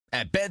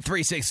At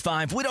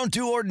Bet365, we don't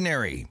do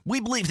ordinary. We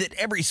believe that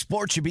every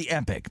sport should be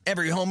epic.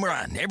 Every home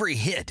run, every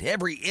hit,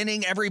 every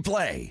inning, every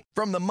play.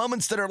 From the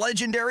moments that are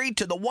legendary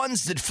to the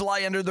ones that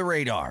fly under the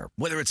radar.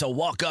 Whether it's a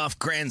walk-off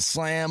grand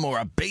slam or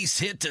a base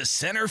hit to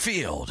center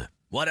field.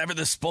 Whatever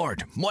the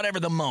sport, whatever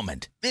the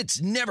moment.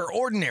 It's never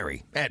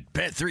ordinary at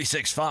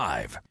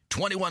Bet365.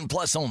 21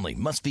 plus only.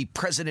 Must be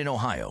present in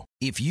Ohio.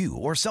 If you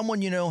or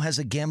someone you know has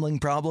a gambling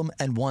problem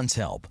and wants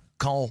help,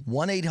 call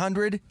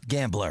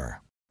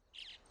 1-800-GAMBLER.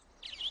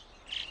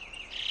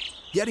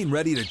 Getting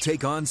ready to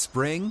take on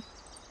spring?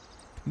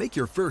 Make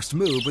your first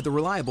move with the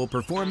reliable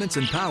performance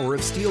and power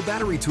of Steel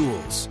battery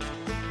tools.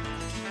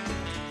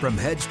 From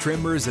hedge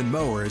trimmers and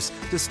mowers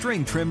to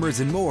string trimmers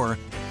and more,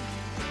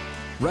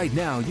 right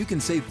now you can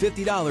save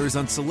 $50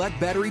 on select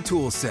battery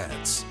tool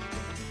sets.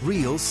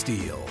 Real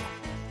Steel.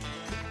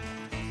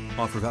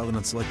 Offer valid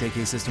on select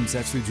AK system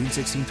sets through June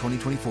 16,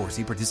 2024.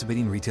 See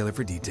participating retailer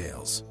for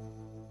details.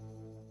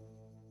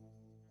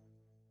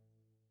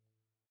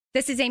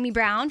 This is Amy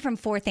Brown from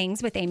 4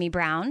 Things with Amy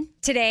Brown.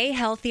 Today,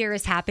 Healthier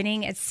is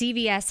happening at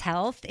CVS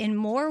Health in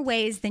more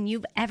ways than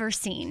you've ever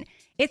seen.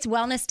 It's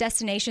wellness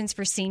destinations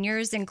for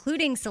seniors,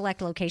 including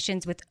select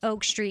locations with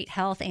Oak Street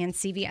Health and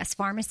CVS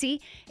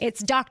Pharmacy.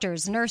 It's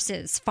doctors,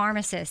 nurses,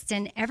 pharmacists,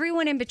 and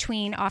everyone in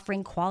between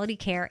offering quality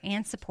care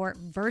and support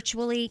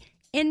virtually,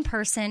 in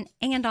person,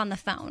 and on the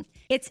phone.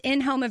 It's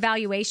in-home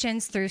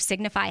evaluations through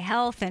Signify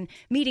Health and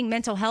meeting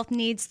mental health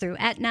needs through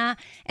Aetna.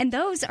 And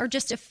those are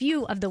just a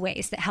few of the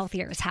ways that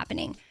Healthier is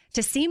happening.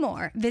 To see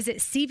more, visit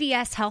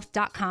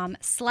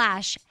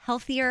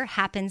cvshealth.com/healthier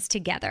happens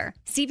together.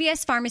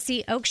 CVS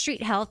Pharmacy, Oak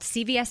Street Health,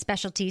 CVS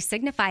Specialty,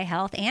 Signify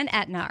Health, and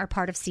Aetna are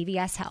part of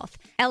CVS Health.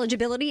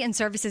 Eligibility and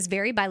services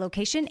vary by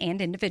location and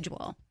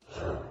individual.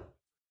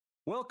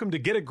 Welcome to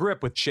Get a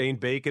Grip with Shane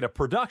Bacon, a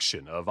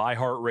production of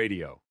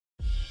iHeartRadio.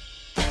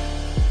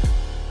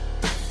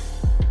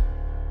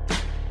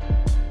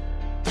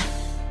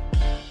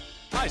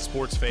 Hi,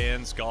 sports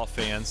fans, golf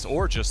fans,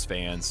 or just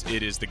fans.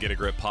 It is the Get a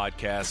Grip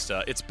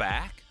podcast. It's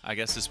back, I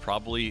guess is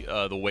probably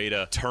the way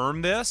to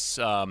term this.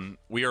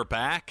 We are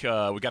back.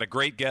 We got a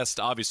great guest.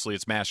 Obviously,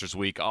 it's Masters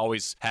Week.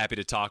 Always happy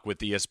to talk with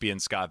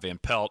ESPN's Scott Van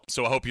Pelt.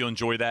 So I hope you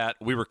enjoy that.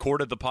 We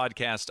recorded the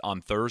podcast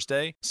on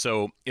Thursday.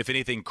 So if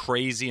anything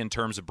crazy in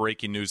terms of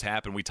breaking news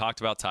happened, we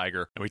talked about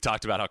Tiger, and we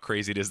talked about how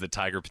crazy it is that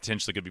Tiger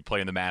potentially could be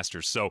playing the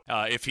Masters. So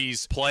if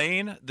he's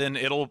playing, then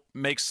it'll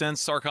make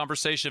sense, our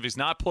conversation. If he's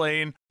not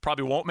playing,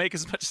 probably won't make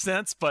as much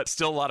sense, but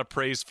still a lot of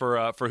praise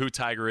for who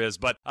Tiger is.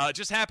 But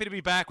just happy to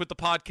be back with the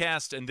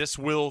podcast, and this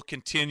will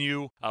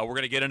continue. We're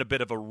going to get in a bit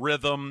of a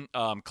rhythm.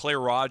 Claire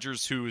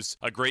Rogers, who's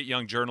a great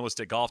young journalist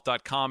at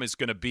golf.com, is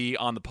going to be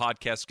on the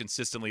podcast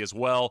consistently as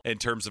well in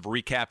terms of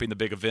recapping the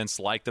big events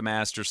like the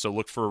Masters. So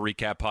look for a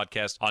recap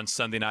podcast on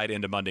Sunday night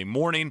into Monday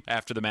morning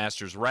after the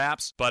Masters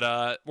wraps.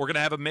 But we're going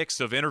to have a mix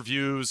of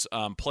interviews,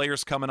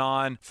 players coming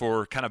on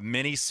for kind of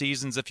mini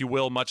seasons, if you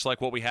will, much like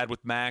what we had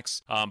with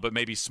Max, but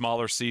maybe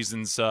smaller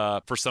seasons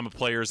for some of the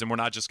players. And we're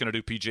not just going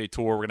to do PGA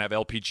Tour. We're going to have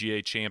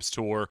LPGA Champs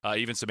Tour,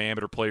 even some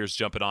amateur players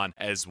jumping on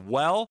as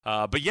well.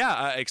 But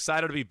yeah,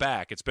 excited to be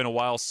back. It's been a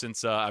while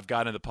since I've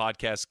gotten into the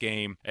podcast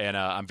game, and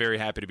I'm very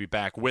happy to be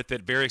back with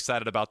it. Very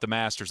excited about the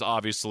Masters,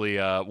 obviously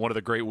one of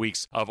the great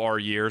weeks of our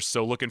year.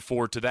 So looking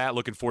forward to that.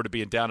 Looking forward to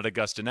being down at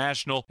Augusta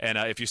National. And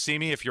if you see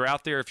me, if you're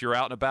out there, if you're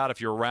out and about,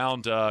 if you're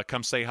around,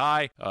 come say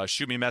hi.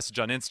 Shoot me a message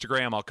on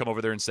Instagram. I'll come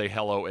over there and say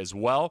hello as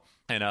well.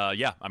 And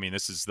yeah, I mean,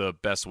 this is the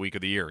best week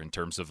of the year in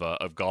terms of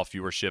golf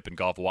viewership and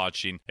golf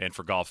watching and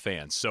for golf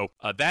fans. So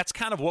that's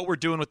kind of what we're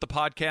doing with the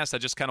podcast. I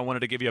just kind of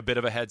wanted to give you a bit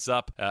of a heads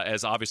up,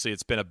 as obviously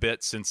it's been a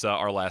bit since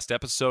our last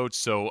episode.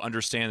 So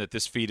understand that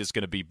this feed is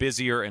going to be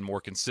busier and more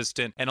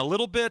consistent and a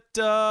little bit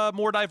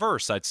more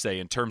diverse, I'd say,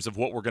 in terms of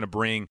what we're going to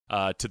bring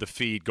to the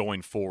feed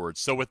going forward.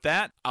 So with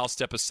that, I'll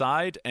step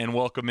aside and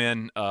welcome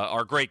in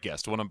our great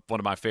guest, one of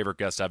my favorite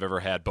guests I've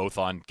ever had, both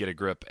on Get a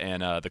Grip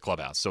and the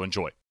Clubhouse. So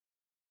enjoy.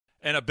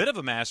 And a bit of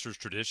a Masters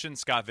tradition,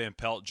 Scott Van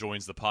Pelt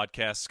joins the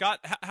podcast. Scott,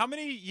 how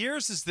many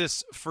years is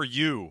this for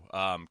you,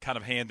 kind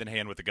of hand in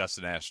hand with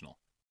Augusta National?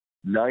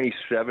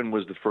 97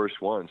 was the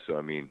first one. So,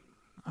 I mean,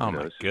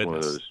 my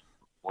goodness.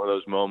 One of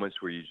those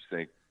moments where you just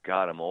think,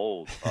 God, I'm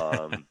old.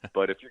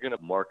 But if you're going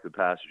to mark the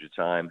passage of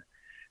time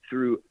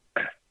through,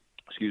 a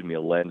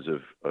lens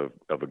of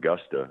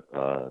Augusta,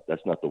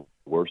 that's not the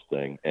worst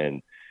thing.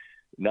 And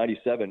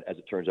 97, as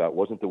it turns out,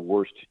 wasn't the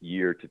worst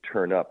year to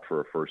turn up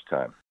for a first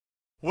time.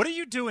 What do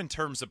you do in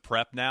terms of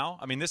prep now?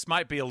 I mean, this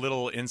might be a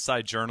little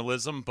inside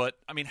journalism, but,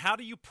 I mean, how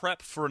do you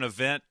prep for an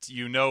event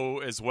you know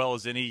as well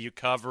as any you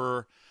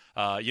cover?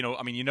 You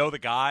know the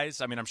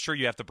guys. I mean, I'm sure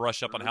you have to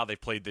brush up on how they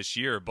played this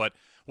year, but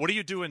what do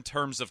you do in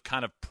terms of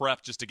kind of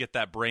prep just to get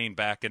that brain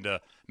back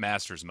into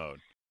Masters mode?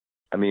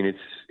 I mean,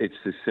 it's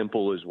as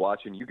simple as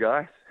watching you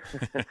guys.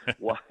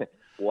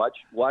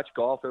 watch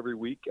golf every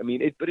week. I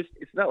mean, but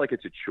it's not like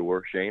it's a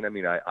chore, Shane. I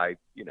mean, I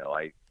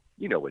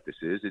know what this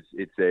is.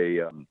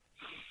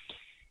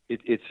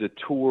 It's a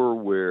tour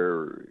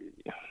where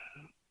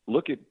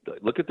look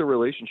at the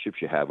relationships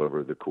you have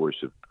over the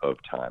course of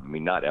time. I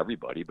mean, not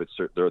everybody, but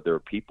there are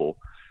people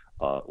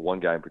one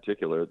guy in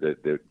particular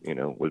that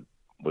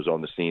was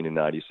on the scene in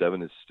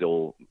 '97 is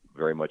still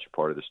very much a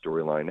part of the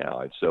storyline now.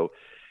 And so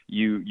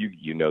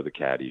you know the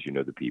caddies, you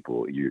know the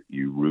people,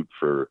 you root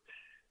for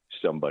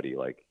somebody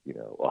like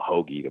a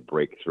Hoagie to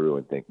break through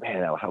and think,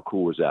 man, how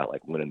cool was that?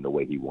 Like winning the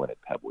way he won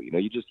at Pebble.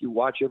 You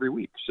watch every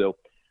week. So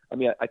I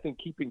mean, I think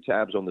keeping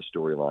tabs on the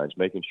storylines,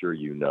 making sure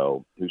you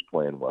know who's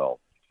playing well,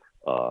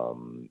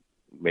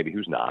 maybe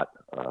who's not,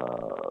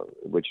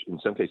 which in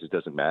some cases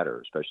doesn't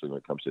matter, especially when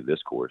it comes to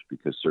this course,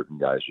 because certain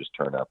guys just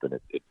turn up and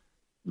it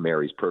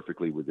marries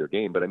perfectly with their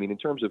game. But I mean, in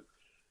terms of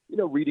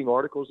reading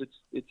articles,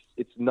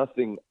 it's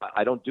nothing.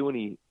 I don't do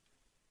any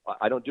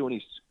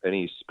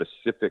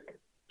specific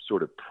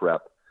sort of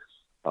prep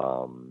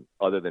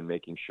other than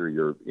making sure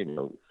you're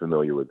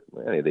familiar with,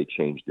 hey, they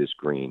changed this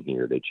green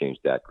here, they changed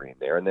that green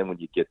there, and then when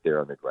you get there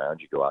on the ground,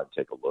 you go out and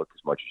take a look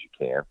as much as you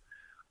can.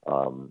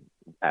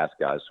 Ask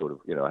guys sort of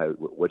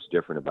what's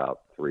different about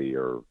 3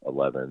 or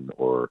 11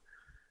 or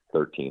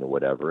 13 or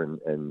whatever,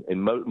 and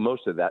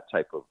most of that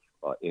type of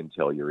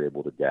intel you're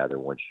able to gather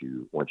once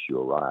you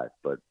arrive.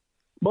 But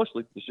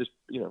mostly it's just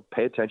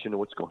pay attention to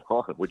what's going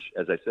on, which,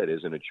 as I said,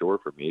 isn't a chore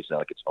for me. It's not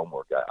like it's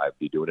homework. I'd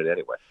be doing it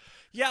anyway.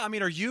 Yeah, I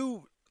mean, are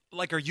you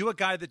a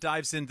guy that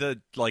dives into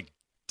like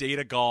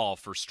data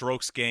golf or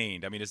strokes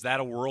gained? I mean, is that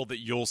a world that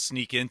you'll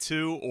sneak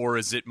into, or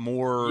is it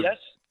more? Yes.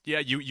 Yeah,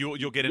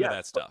 you'll get into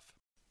that stuff.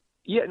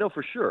 Yeah, no,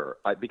 for sure,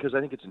 because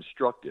I think it's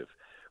instructive.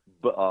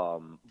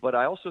 But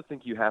I also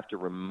think you have to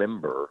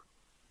remember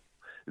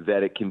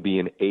that it can be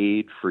an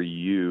aid for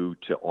you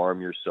to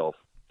arm yourself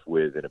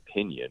with an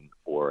opinion,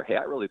 or, hey,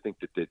 I really think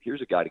that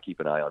here's a guy to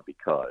keep an eye on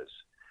because.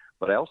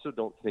 But I also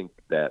don't think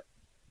that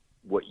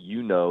what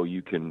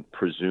you can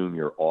presume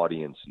your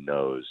audience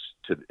knows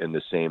in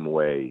the same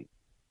way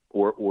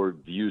or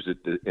views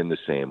it in the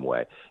same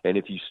way. And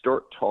if you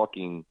start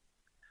talking,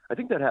 I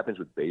think that happens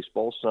with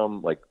baseball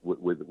some, like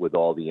with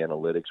all the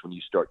analytics, when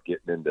you start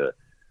getting into,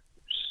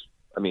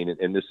 I mean,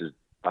 and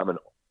I'm an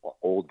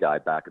old guy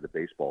back of the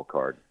baseball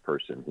card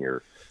person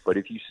here, but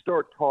if you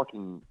start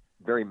talking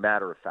very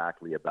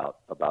matter-of-factly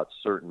about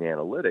certain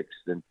analytics,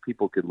 then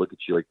people could look at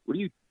you like,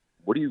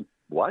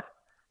 what?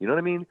 You know what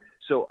I mean?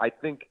 So I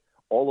think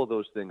all of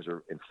those things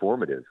are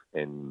informative,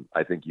 and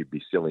I think you'd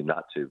be silly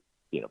not to,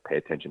 pay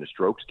attention to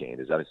strokes gained.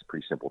 That is a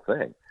pretty simple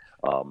thing.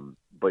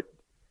 But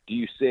do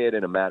you say it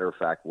in a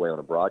matter-of-fact way on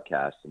a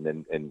broadcast,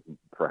 and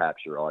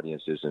perhaps your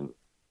audience isn't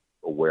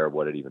aware of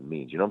what it even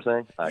means? You know what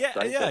I'm saying?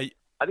 Yeah.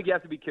 I think you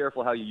have to be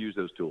careful how you use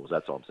those tools.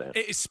 That's all I'm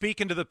saying.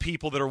 Speaking to the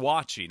people that are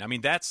watching, I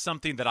mean, that's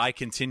something that I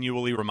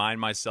continually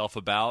remind myself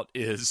about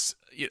is,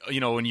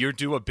 when you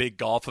do a big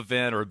golf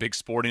event or a big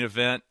sporting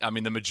event, I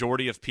mean, the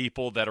majority of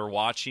people that are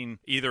watching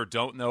either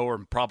don't know or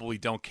probably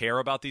don't care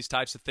about these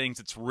types of things.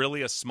 It's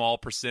really a small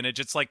percentage.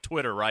 It's like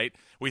Twitter, right?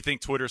 We think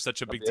Twitter is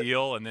such a big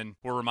deal, and then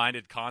we're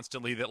reminded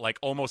constantly that like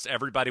almost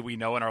everybody we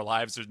know in our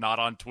lives is not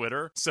on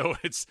Twitter. So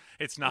it's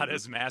not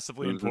as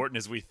massively important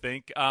as we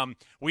think.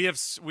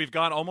 We've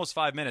gone almost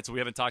 5 minutes. We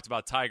haven't talked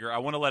about Tiger. I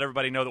want to let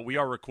everybody know that we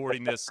are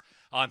recording this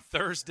on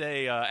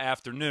Thursday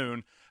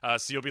afternoon.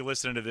 So you'll be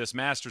listening to this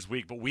Masters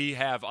week, but we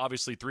have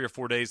obviously 3 or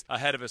 4 days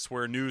ahead of us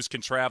where news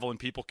can travel and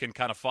people can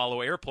kind of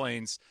follow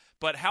airplanes.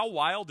 But how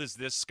wild is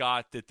this,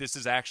 Scott, that this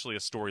is actually a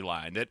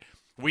storyline, that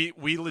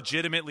we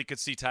legitimately could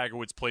see Tiger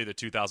Woods play the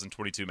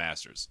 2022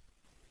 Masters?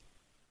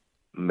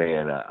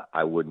 Man,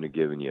 I wouldn't have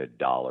given you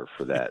 $1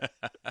 for that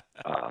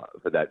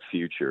for that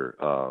future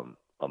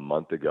a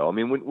month ago. I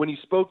mean, when he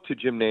spoke to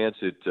Jim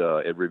Nantz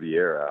at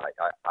Riviera,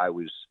 I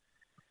was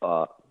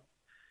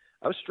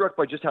struck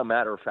by just how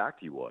matter of fact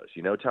he was.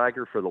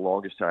 Tiger for the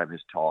longest time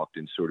has talked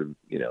and sort of,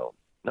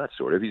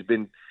 he's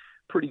been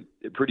pretty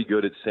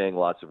good at saying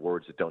lots of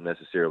words that don't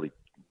necessarily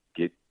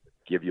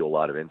give you a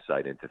lot of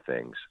insight into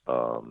things.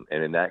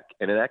 And in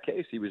that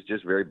case, he was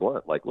just very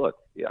blunt. Like, look,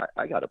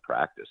 I got to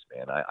practice,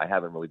 man. I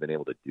haven't really been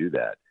able to do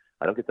that.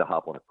 I don't get to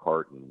hop on a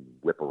cart and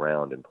whip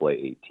around and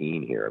play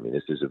 18 here. I mean,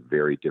 this is a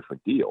very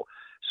different deal.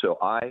 So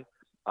I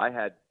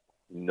had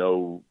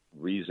no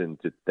reason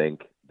to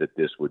think that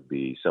this would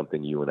be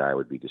something you and I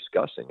would be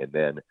discussing. And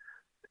then,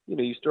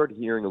 you start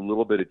hearing a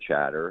little bit of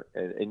chatter,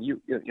 and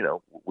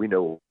we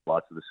know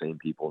lots of the same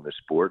people in this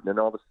sport. And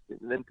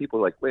then people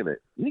are like, wait a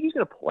minute, you think he's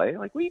going to play?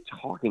 Like, what are you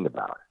talking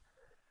about?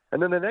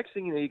 And then the next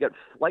thing you got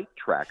Flight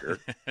Tracker,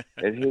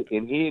 and he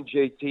and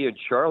JT and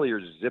Charlie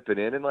are zipping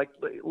in, and like,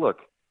 look,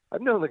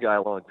 I've known the guy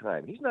a long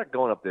time. He's not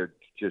going up there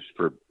just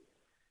for,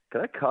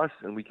 can I cuss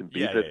and we can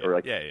beat it? Or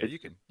like, you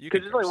can.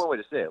 Because there's only one way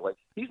to say it. Like,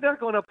 he's not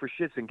going up for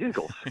shits and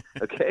giggles,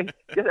 okay?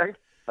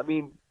 I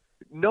mean,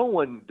 no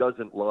one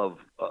doesn't love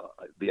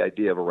the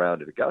idea of a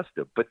round at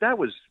Augusta, but that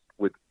was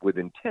with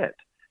intent.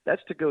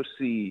 That's to go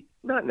see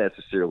not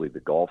necessarily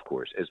the golf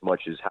course as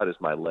much as how does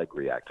my leg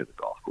react to the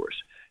golf course.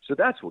 So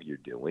that's what you're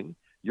doing.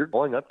 You're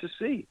going up to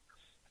see.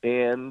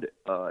 And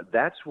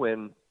that's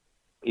when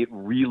it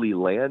really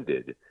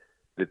landed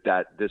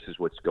that this is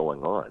what's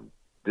going on.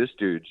 This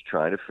dude's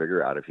trying to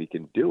figure out if he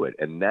can do it.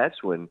 And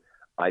that's when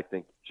I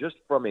think just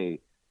I'm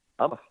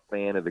a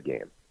fan of the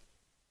game.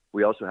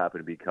 We also happen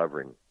to be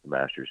covering the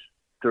Masters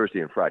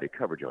Thursday and Friday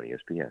coverage on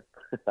ESPN.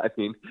 I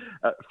mean,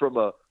 from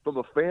a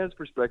fan's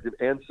perspective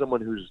and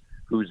someone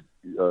whose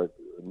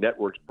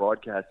network's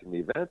broadcasting the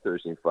event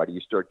Thursday and Friday,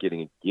 you start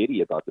getting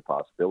giddy about the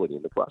possibility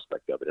and the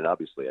prospect of it. And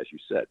obviously, as you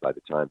said, by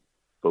the time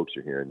folks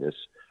are hearing this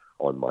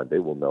on Monday,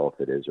 we'll know if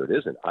it is or it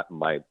isn't.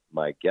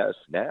 My guess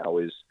now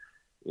is,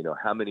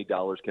 how many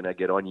dollars can I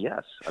get on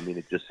yes? I mean,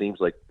 it just seems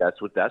like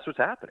that's what's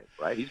happening,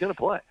 right? He's going to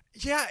play.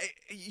 Yeah,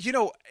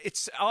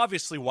 it's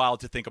obviously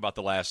wild to think about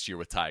the last year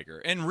with Tiger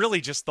and really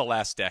just the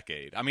last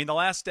decade. I mean, the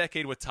last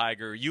decade with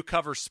Tiger, you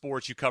cover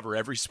sports, you cover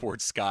every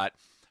sport, Scott.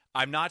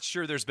 I'm not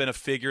sure there's been a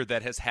figure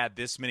that has had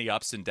this many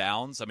ups and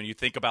downs. I mean, you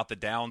think about the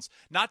downs,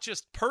 not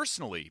just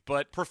personally,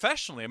 but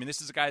professionally. I mean,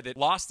 this is a guy that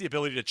lost the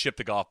ability to chip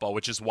the golf ball,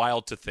 which is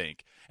wild to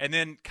think. And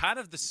then kind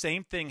of the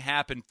same thing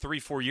happened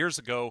 3-4 years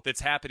ago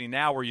that's happening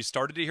now, where you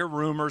started to hear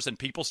rumors and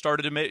people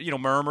started to,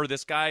 murmur,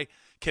 this guy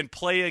can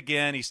play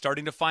again. He's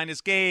starting to find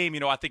his game.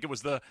 I think it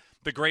was the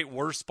great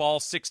worst ball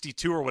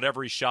 62 or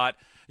whatever he shot,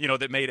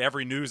 that made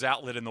every news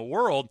outlet in the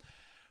world.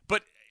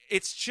 But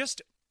it's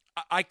just,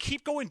 I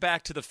keep going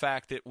back to the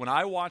fact that when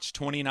I watched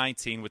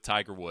 2019 with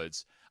Tiger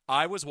Woods,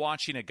 I was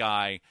watching a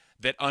guy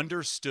that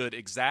understood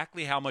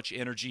exactly how much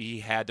energy he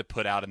had to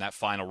put out in that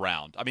final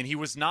round. I mean, he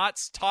was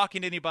not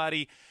talking to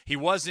anybody. He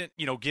wasn't,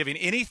 giving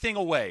anything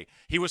away.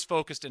 He was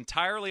focused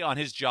entirely on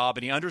his job,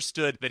 and he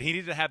understood that he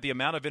needed to have the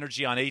amount of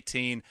energy on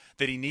 18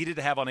 that he needed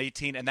to have on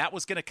 18, and that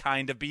was going to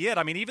kind of be it.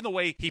 I mean, even the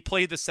way he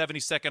played the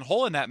 72nd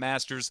hole in that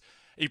Masters,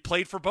 he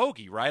played for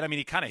bogey, right? I mean,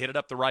 he kind of hit it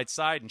up the right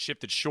side and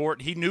shifted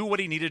short. He knew what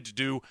he needed to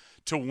do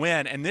to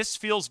win, and this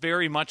feels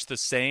very much the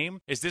same.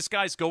 Is this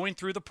guy's going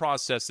through the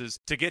processes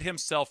to get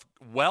himself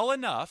well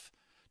enough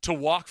to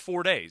walk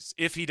 4 days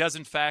if he does,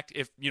 in fact,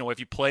 if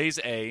he plays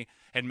A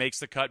and makes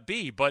the cut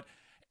B. But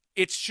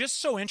it's just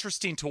so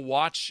interesting to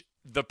watch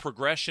the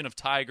progression of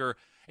Tiger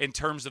in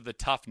terms of the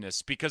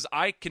toughness, because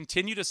I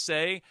continue to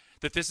say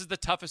that this is the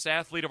toughest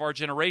athlete of our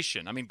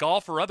generation. I mean,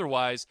 golf or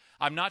otherwise,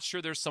 I'm not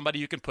sure there's somebody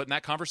you can put in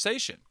that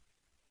conversation.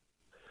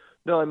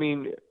 No, I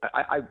mean,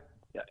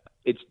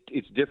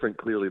 it's different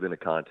clearly than a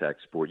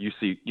contact sport. You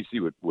see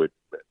what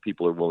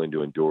people are willing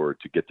to endure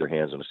to get their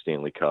hands on a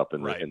Stanley Cup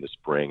in the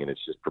spring, and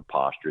it's just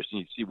preposterous.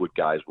 And you see what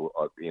guys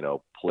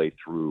will play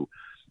through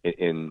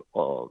in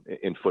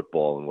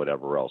football and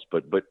whatever else.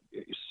 But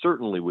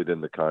certainly within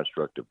the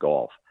construct of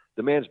golf,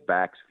 the man's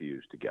back's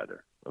fused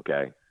together.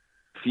 Okay.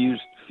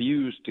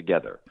 Fused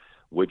together,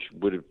 which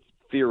would have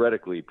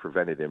theoretically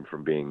prevented him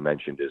from being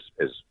mentioned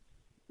as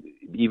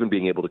even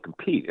being able to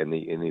compete. And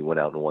he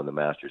went out and won the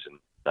Masters in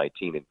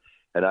 19.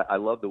 And I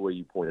love the way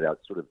you pointed out,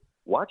 sort of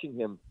watching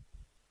him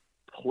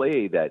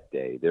play that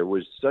day. There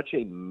was such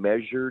a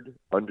measured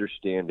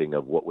understanding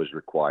of what was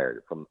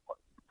required from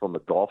a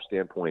golf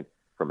standpoint,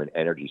 from an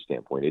energy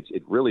standpoint.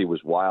 It really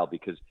was wild,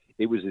 because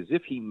it was as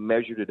if he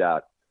measured it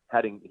out.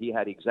 He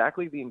had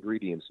exactly the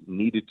ingredients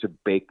needed to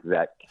bake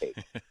that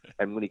cake.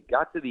 And when he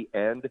got to the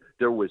end,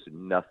 there was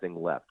nothing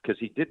left, because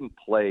he didn't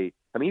play.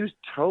 I mean, he was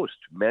toast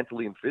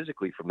mentally and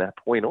physically from that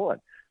point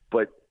on.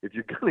 But if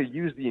you're going to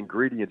use the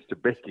ingredients to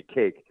bake a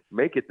cake,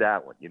 make it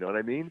that one. You know what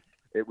I mean?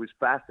 It was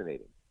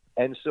fascinating.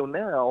 And so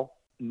now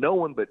no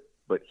one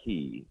but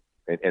he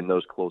and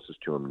those closest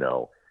to him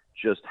know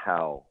just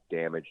how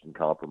damaged and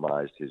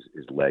compromised his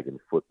leg and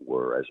foot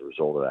were as a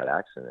result of that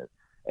accident,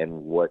 and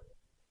what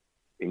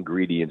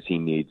ingredients he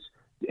needs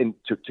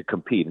to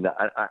compete. And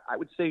I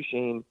would say,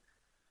 Shane,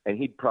 and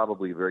he'd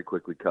probably very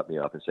quickly cut me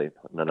off and say,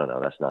 no,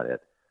 that's not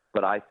it.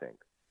 But I think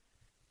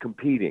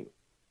competing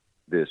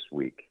this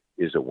week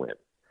is a win.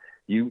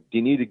 Do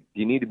you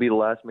need to be the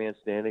last man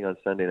standing on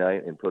Sunday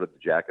night and put up the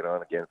jacket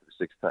on again for the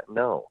sixth time?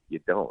 No, you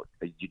don't.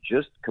 You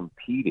just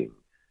competing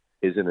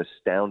is an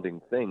astounding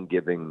thing,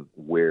 given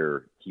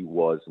where he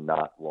was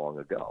not long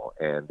ago,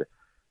 and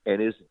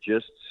is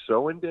just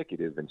so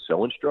indicative and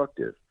so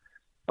instructive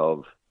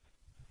of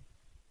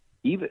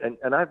even,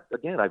 and I've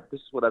this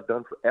is what I've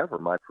done forever,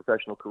 my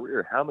professional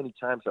career. How many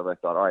times have I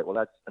thought, all right, well,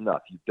 that's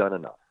enough. You've done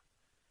enough.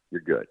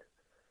 You're good.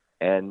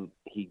 And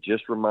he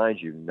just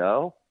reminds you,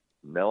 no,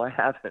 I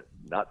haven't.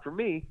 Not for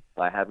me.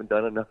 I haven't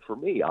done enough for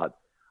me.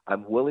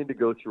 I'm willing to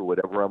go through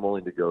whatever I'm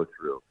willing to go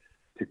through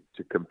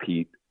to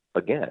compete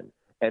again.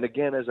 And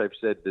again, as I've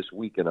said this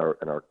week in our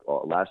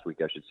last week,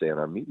 I should say, on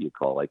our media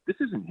call, like, this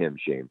isn't him,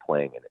 Shane,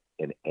 playing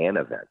in an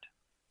event,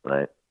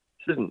 right?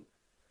 This isn't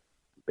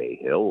Bay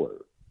Hill or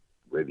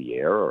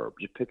Riviera, or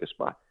just pick a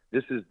spot.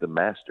 This is the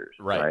Masters,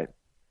 right?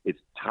 It's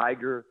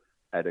Tiger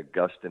at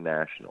Augusta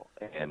National.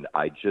 And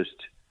I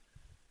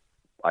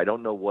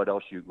don't know what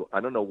else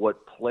I don't know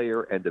what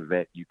player and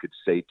event you could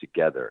say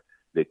together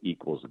that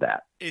equals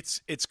that.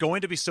 It's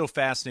going to be so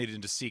fascinating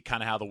to see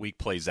kind of how the week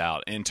plays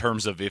out in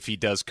terms of if he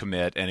does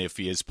commit and if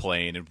he is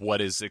playing and what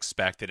is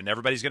expected. And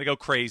everybody's going to go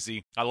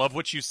crazy. I love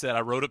what you said.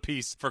 I wrote a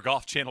piece for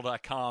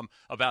golfchannel.com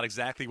about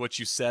exactly what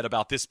you said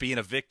about this being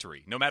a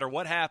victory. No matter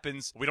what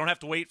happens, we don't have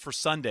to wait for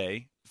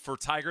Sunday for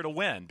Tiger to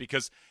win,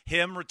 because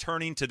him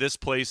returning to this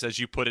place, as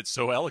you put it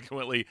so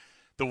eloquently,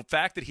 the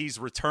fact that he's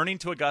returning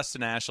to Augusta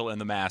National and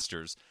the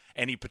Masters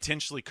and he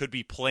potentially could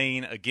be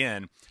playing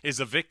again is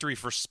a victory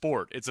for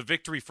sport. It's a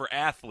victory for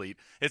athlete.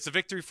 It's a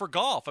victory for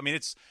golf. I mean,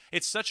 it's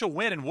such a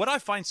win. And what I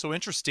find so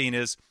interesting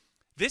is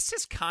this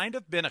has kind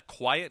of been a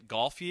quiet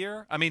golf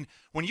year. I mean,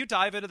 when you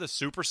dive into the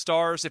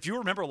superstars, if you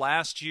remember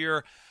last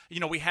year,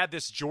 we had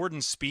this Jordan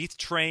Spieth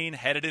train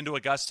headed into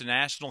Augusta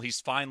National.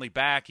 He's finally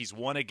back. He's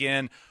won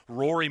again.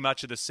 Rory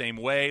much of the same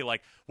way.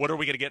 Like, what are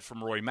we going to get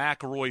from Rory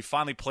McIlroy?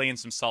 Finally playing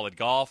some solid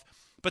golf.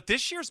 But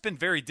this year's been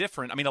very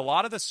different. I mean, a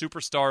lot of the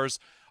superstars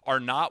are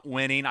not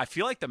winning. I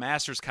feel like the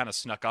Masters kind of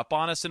snuck up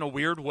on us in a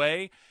weird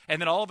way. And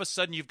then all of a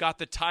sudden you've got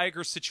the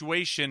Tiger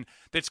situation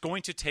that's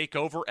going to take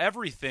over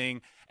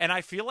everything. And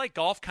I feel like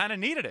golf kind of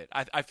needed it.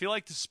 I feel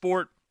like the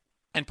sport,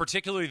 and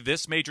particularly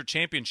this major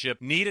championship,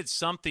 needed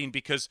something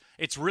because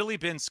it's really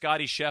been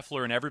Scottie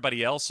Scheffler and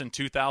everybody else in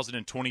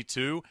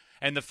 2022.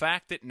 And the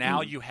fact that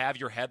now you have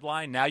your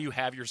headline, now you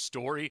have your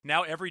story,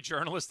 now every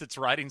journalist that's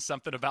writing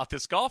something about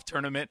this golf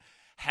tournament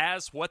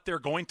has what they're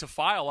going to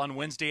file on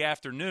Wednesday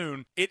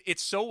afternoon.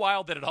 It's so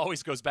wild that it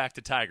always goes back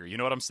to Tiger. You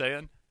know what I'm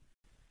saying?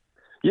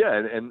 Yeah,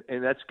 and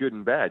that's good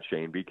and bad,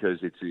 Shane, because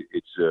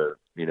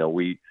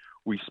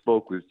we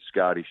spoke with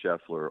Scottie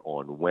Scheffler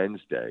on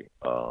Wednesday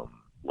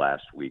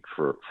last week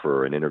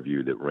for an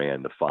interview that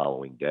ran the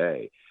following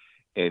day,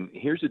 and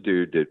here's a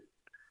dude that,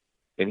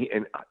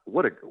 and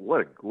what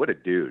a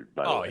dude,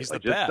 by the way. He's the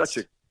best.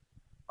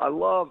 I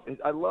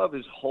love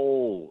his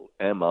whole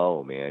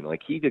MO, man.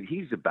 Like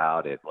he's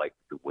about it, like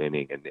the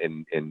winning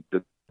and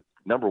the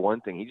number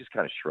one thing. He just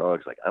kind of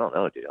shrugs, like, I don't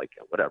know, dude. Like,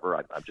 whatever.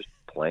 I'm just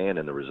playing,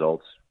 and the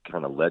results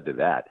kind of led to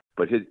that.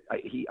 But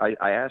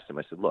I asked him.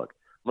 I said, look,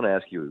 I'm going to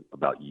ask you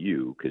about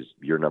you because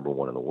you're number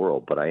one in the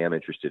world, but I am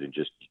interested in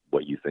just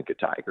what you think of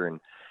Tiger. And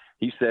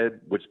he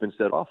said what's been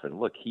said often.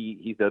 Look,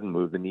 he doesn't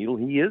move the needle.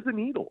 He is the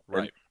needle.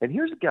 Right. And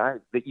here's a guy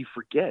that you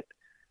forget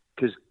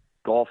because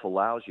golf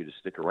allows you to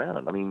stick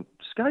around. I mean,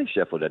 Scottie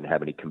Scheffler doesn't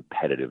have any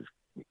competitive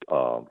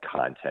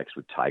context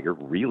with Tiger,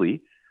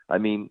 really. I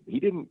mean,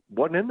 he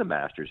wasn't in the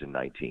Masters in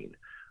 19.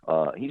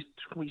 He's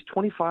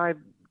 25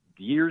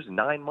 years,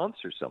 9 months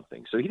or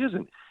something. So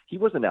he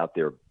wasn't out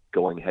there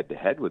going head to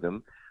head with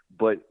him.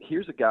 But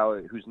here's a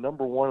guy who's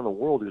number one in the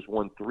world, who's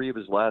won 3 of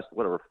his last,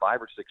 5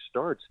 or 6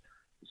 starts,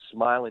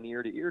 smiling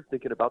ear to ear,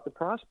 thinking about the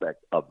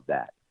prospect of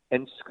that.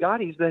 And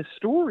Scottie's the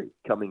story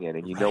coming in,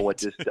 and you know what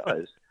this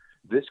does.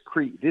 This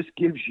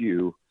gives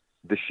you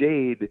the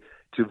shade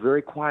to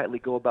very quietly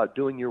go about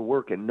doing your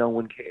work, and no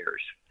one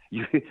cares.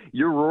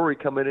 You're Rory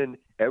coming in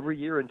every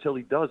year until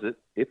he does it.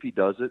 If he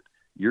does it,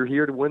 you're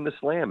here to win the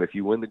Slam. If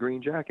you win the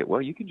green jacket,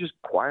 well, you can just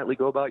quietly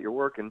go about your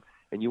work, and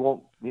you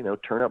won't,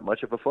 turn up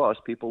much of a fuss.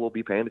 People will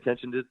be paying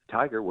attention to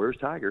Tiger. Where's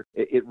Tiger?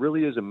 It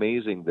really is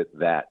amazing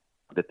that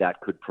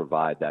could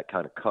provide that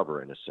kind of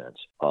cover in a sense.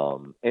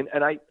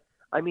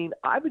 I mean,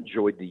 I've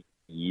enjoyed the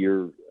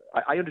year.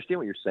 I understand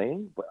what you're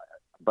saying,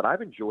 but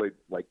I've enjoyed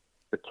like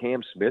the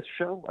Cam Smith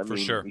show. I mean,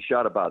 sure. he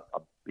shot about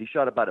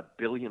 $1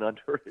 billion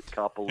under at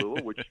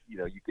Kapalua, which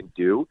you can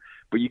do,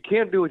 but you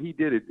can't do what he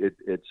did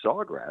at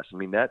Sawgrass. I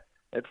mean, that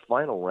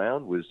final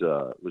round was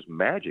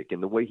magic,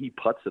 and the way he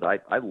putts it,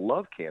 I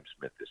love Cam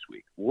Smith this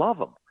week. Love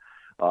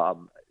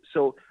him.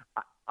 So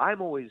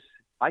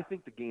I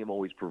think the game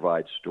always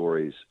provides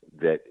stories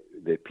that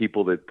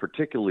people that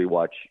particularly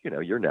watch,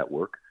 your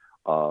network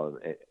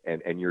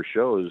and your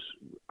shows,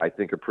 I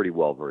think are pretty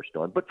well versed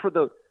on. But for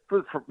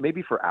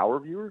maybe for our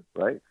viewer,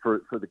 right?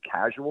 For the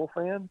casual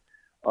fan,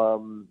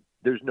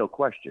 there's no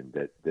question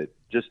that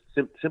just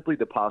simply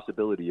the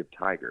possibility of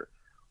Tiger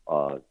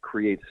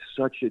creates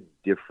such a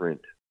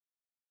different,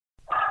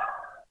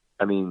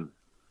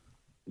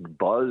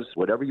 buzz,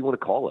 whatever you want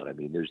to call it. I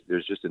mean,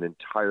 there's just an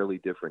entirely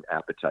different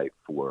appetite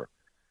for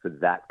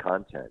that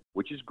content,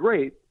 which is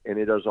great, and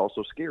it is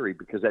also scary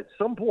because at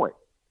some point,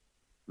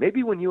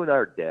 maybe when you and I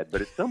are dead,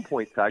 but at some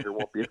point Tiger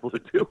won't be able to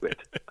do it.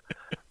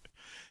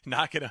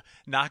 Not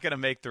gonna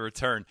make the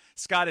return.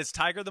 Scott, is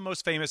Tiger the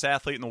most famous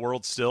athlete in the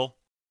world still?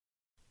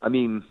 I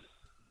mean,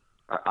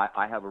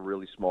 I have a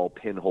really small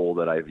pinhole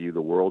that I view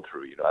the world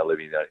through. I live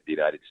in the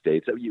United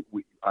States.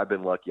 I've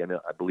been lucky. I'm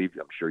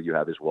sure you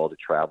have as well, to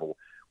travel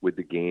with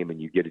the game,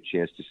 and you get a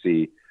chance to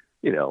see,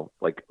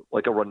 like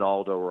a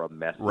Ronaldo or a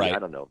Messi. Right. I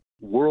don't know.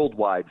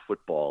 Worldwide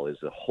football is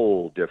a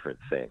whole different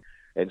thing,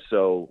 and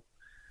so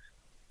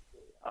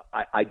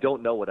I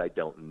don't know what I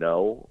don't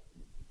know.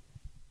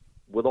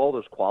 With all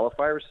those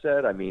qualifiers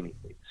said, I mean,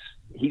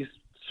 he's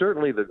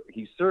certainly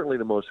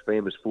the most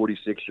famous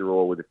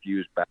 46-year-old with a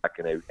fused back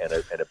and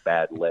a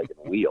bad leg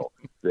and wheel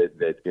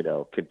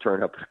that can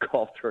turn up at a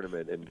golf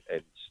tournament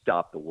and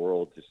stop the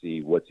world to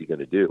see what's he going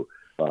to do.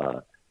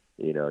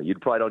 You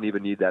probably don't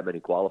even need that many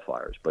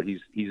qualifiers, but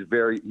he's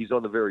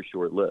on the very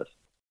short list.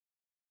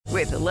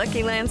 With the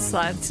Lucky Land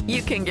Slots,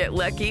 you can get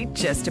lucky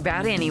just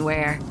about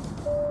anywhere.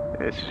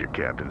 This is your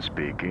captain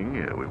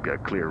speaking. We've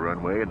got clear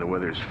runway and the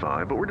weather's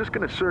fine, but we're just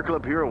going to circle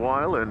up here a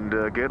while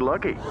and get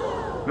lucky.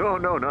 No,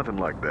 nothing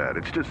like that.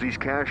 It's just these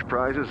cash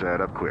prizes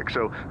add up quick.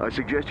 So I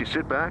suggest you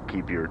sit back,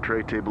 keep your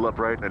tray table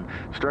upright, and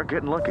start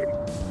getting lucky.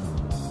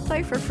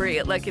 Play for free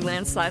at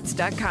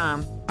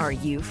LuckyLandSlots.com. Are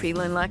you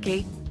feeling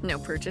lucky? No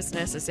purchase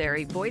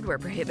necessary. Void where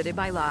prohibited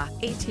by law.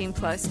 18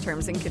 plus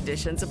terms and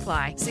conditions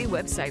apply. See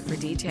website for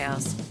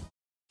details.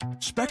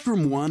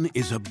 Spectrum One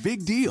is a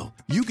big deal.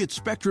 You get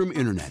Spectrum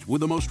Internet with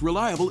the most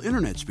reliable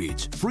internet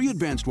speeds, free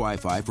advanced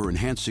Wi-Fi for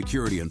enhanced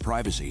security and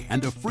privacy,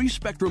 and a free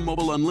Spectrum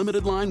Mobile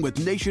Unlimited line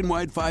with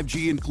nationwide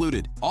 5G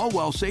included, all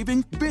while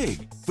saving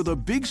big. For the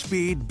big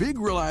speed, big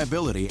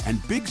reliability,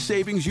 and big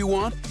savings you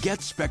want,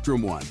 get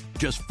Spectrum One.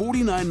 Just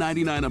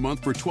 $49.99 a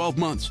month for 12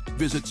 months.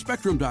 Visit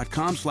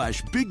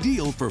spectrum.com/big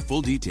deal for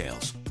full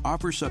details.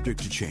 Offer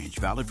subject to change.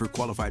 Valid for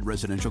qualified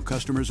residential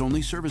customers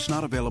only. Service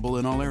not available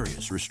in all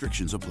areas.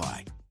 Restrictions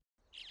apply.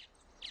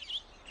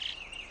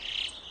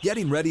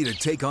 Getting ready to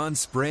take on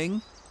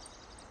spring?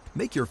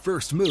 Make your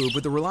first move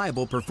with the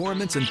reliable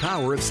performance and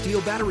power of Steel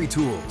battery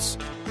tools.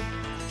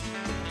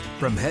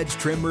 From hedge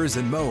trimmers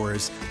and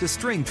mowers to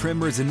string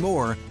trimmers and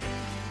more,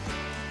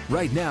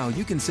 right now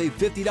you can save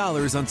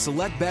 $50 on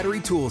select battery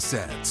tool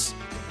sets.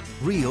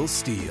 Real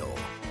Steel.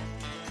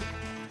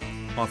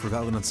 Offer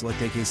valid on select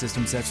AK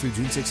system sets through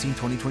June 16,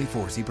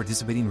 2024. See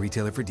participating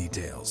retailer for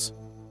details.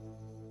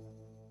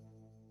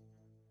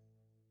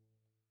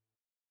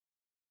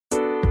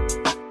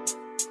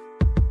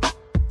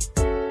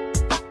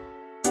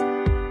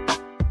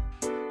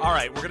 All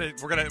right,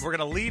 we're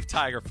gonna leave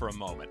Tiger for a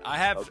moment.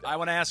 I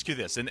want to ask you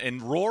this,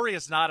 and Rory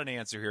is not an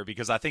answer here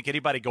because I think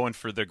anybody going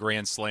for the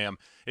Grand Slam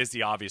is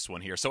the obvious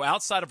one here. So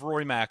outside of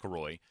Rory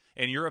McIlroy,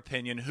 in your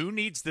opinion, who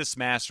needs this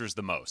Masters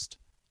the most?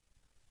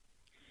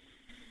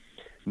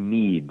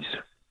 Needs,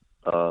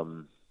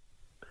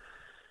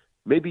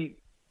 maybe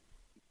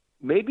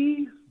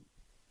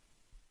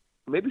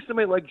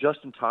somebody like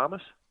Justin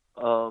Thomas,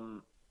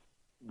 won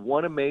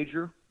a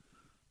major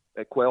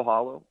at Quail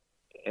Hollow.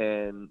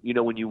 And, you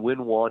know, when you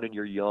win one and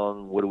you're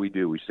young, what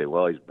do? We say,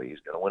 well, he's going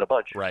to win a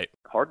bunch. Right.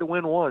 Hard to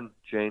win one,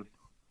 Shane.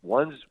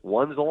 One's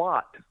a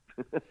lot.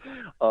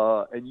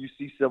 And you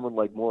see someone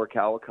like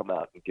Morikawa come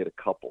out and get a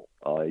couple.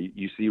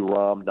 You see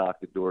Rahm knock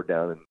the door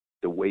down, and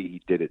the way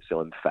he did it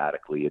so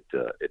emphatically at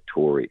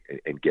Torrey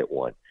and get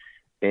one.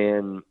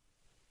 And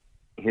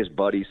his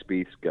buddy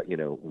Spieth got,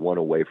 one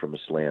away from a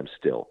slam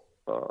still.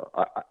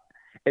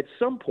 At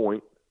some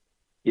point,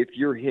 if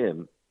you're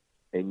him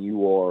and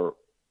you are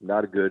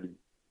not a good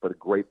but a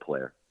great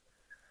player,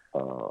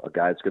 a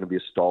guy that's going to be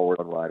a stalwart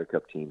on Ryder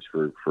Cup teams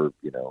for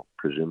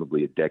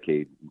presumably a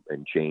decade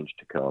and change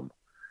to come.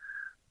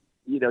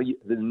 The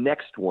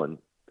next one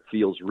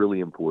feels really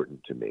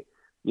important to me.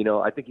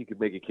 I think you could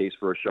make a case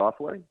for a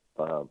Schauffele.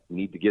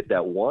 Need to get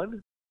that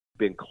one.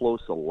 Been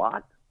close a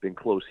lot. Been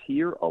close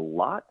here a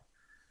lot.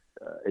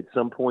 At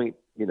some point,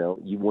 you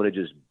want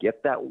to just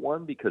get that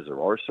one because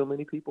there are so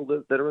many people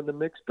that are in the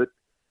mix. But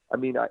I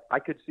mean, I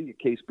could see a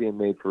case being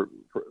made for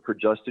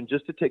Justin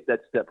just to take that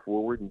step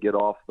forward and get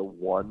off the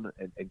one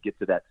and get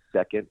to that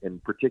second,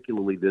 and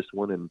particularly this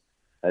one. And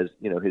as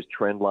his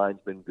trend line's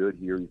been good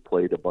here. He's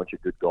played a bunch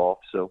of good golf.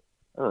 So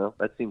I don't know.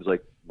 That seems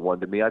like one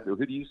to me.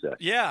 Who do you say?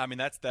 Yeah, I mean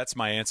that's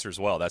my answer as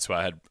well. That's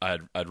what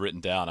I'd written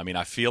down. I mean,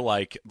 I feel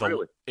like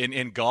Really?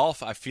 in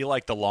golf, I feel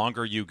like the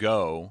longer you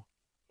go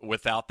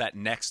without that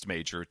next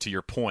major, to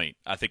your point,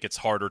 I think it's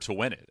harder to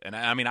win it. And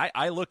I mean,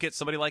 I look at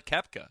somebody like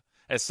Koepka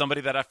as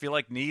somebody that I feel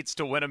like needs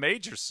to win a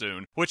major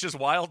soon, which is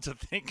wild to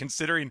think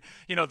considering,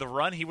 the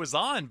run he was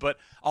on. But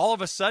all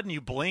of a sudden you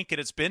blink and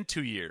it's been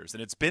 2 years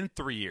and it's been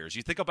 3 years.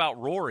 You think about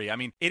Rory. I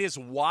mean, it is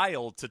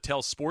wild to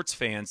tell sports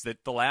fans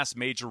that the last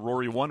major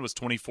Rory won was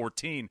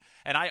 2014.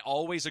 And I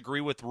always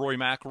agree with Rory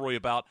McIlroy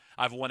about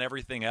I've won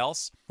everything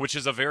else, which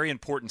is a very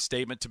important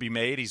statement to be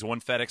made. He's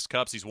won FedEx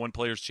Cups. He's won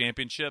Players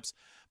Championships.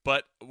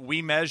 But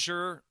we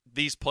measure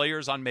these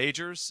players on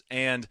majors,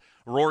 and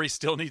Rory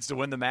still needs to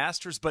win the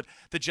Masters. But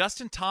the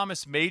Justin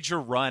Thomas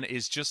major run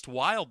is just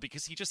wild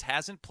because he just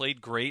hasn't played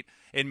great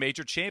in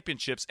major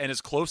championships. And as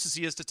close as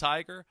he is to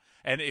Tiger,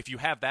 and if you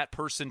have that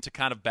person to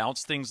kind of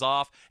bounce things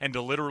off and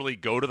to literally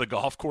go to the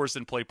golf course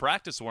and play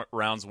practice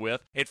rounds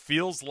with, it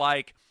feels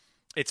like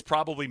it's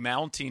probably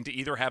mounting to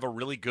either have a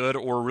really good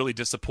or a really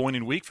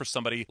disappointing week for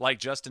somebody like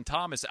Justin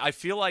Thomas. I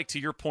feel like, to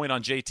your point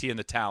on JT and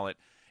the talent,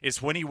 is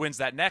when he wins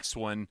that next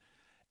one,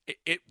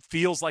 it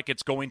feels like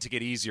it's going to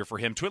get easier for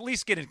him to at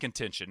least get in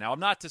contention. Now, I'm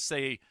not to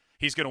say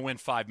he's going to win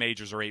 5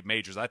 majors or 8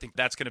 majors. I think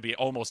that's going to be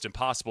almost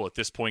impossible at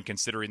this point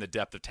considering the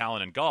depth of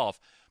talent in golf.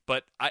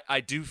 But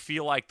I do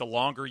feel like the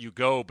longer you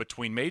go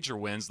between major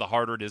wins, the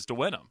harder it is to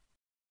win them.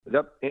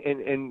 Yep.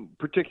 And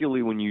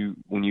particularly when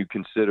you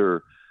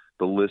consider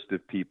the list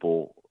of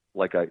people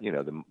like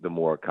the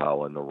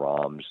Morikawa and the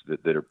Rahms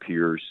that are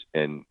peers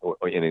and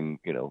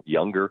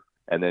younger.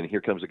 And then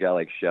here comes a guy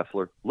like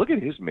Scheffler. Look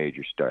at his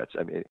major starts.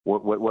 I mean,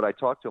 what I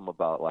talked to him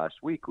about last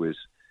week was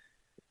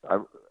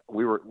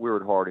we were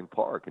at Harding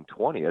Park in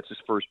 20. That's his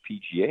first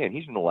PGA, and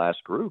he's in the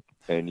last group.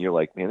 And you're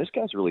like, man, this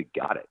guy's really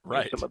got it.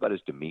 Right. There's something about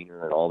his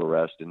demeanor and all the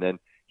rest. And then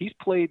he's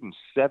played in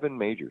 7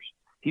 majors.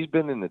 He's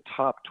been in the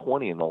top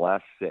 20 in the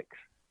last 6,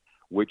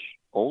 which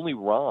only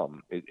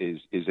Rahm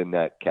is in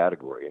that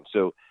category. And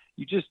so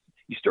you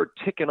start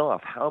ticking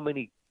off how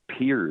many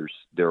peers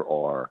there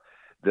are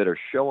that are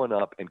showing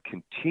up and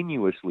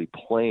continuously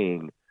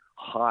playing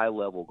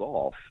high-level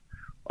golf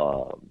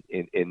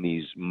in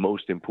these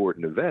most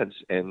important events,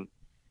 and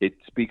it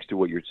speaks to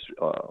what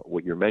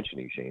you're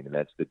mentioning, Shane, and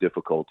that's the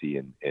difficulty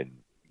in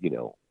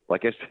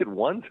like I said,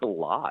 one's a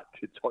lot.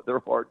 They're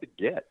hard to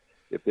get.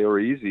 If they were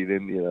easy,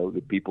 then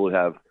the people would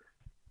have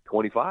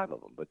 25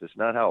 of them, but that's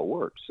not how it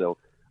works. So,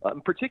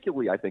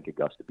 particularly, I think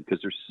Augusta, because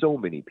there's so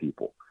many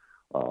people,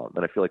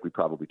 and I feel like we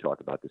probably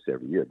talk about this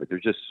every year, but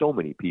there's just so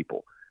many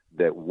people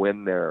that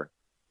when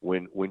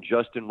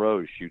Justin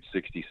Rose shoots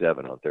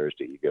 67 on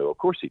Thursday, you go, of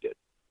course he did,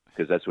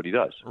 because that's what he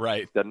does.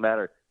 Right. Doesn't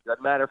matter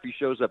if he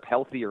shows up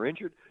healthy or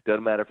injured.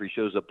 Doesn't matter if he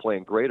shows up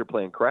playing great or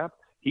playing crap.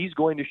 He's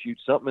going to shoot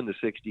something in the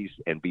 60s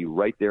and be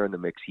right there in the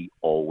mix. He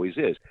always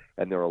is.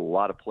 And there are a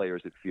lot of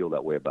players that feel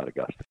that way about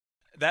Augusta.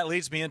 That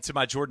leads me into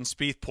my Jordan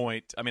Spieth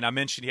point. I mean, I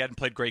mentioned he hadn't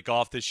played great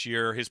golf this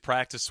year. His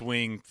practice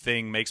swing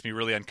thing makes me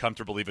really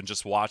uncomfortable even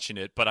just watching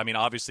it. But, I mean,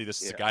 obviously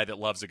this is a guy that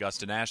loves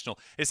Augusta National.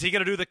 Is he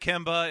going to do the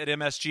Kemba at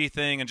MSG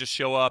thing and just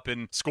show up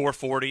and score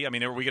 40? I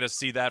mean, are we going to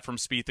see that from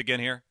Spieth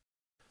again here?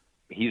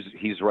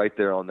 He's right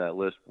there on that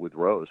list with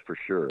Rose for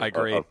sure. I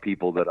agree. Of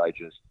people that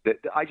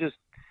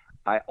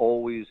I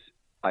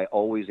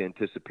always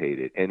anticipate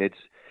it,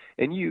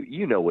 and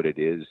you know what it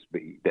is,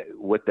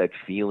 what that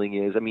feeling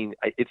is. I mean,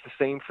 it's the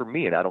same for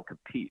me, and I don't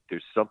compete.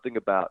 There's something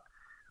about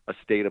a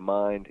state of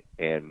mind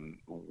and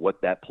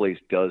what that place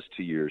does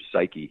to your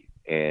psyche,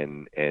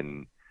 and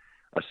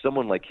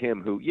someone like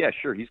him who, yeah,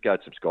 sure, he's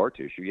got some scar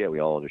tissue. Yeah, we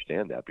all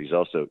understand that, but he's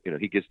also,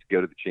 he gets to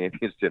go to the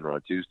Champions Dinner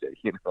on Tuesday.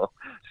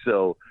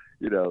 So.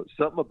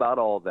 Something about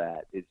all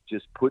that, it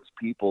just puts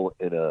people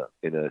in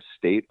a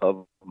state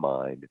of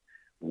mind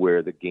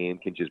where the game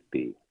can just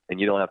be,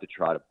 and you don't have to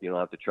try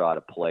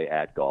to play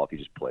at golf. You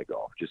just play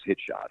golf, just hit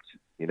shots.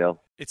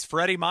 It's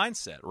Freddie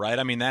mindset, right?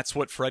 I mean, that's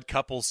what Fred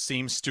Couples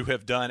seems to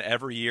have done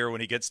every year when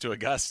he gets to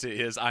Augusta.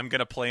 Is I'm going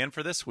to plan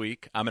for this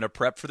week, I'm going to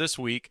prep for this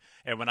week,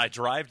 and when I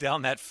drive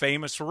down that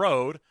famous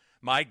road,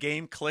 my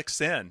game clicks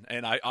in.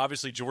 And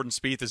obviously Jordan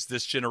Spieth is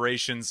this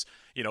generation's,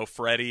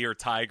 Freddie or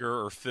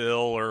Tiger or Phil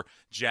or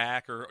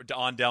Jack or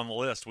on down the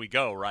list we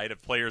go, right, of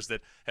players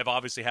that have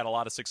obviously had a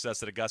lot of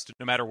success at Augusta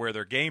no matter where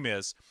their game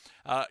is.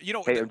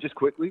 Hey, just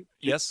quickly.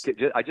 Yes.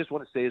 I just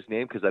want to say his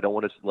name because I don't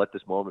want to let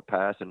this moment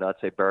pass and not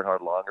say Bernhard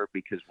Langer,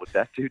 because what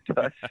that dude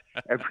does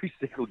every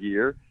single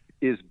year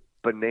is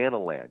banana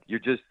land.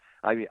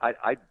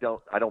 I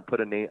don't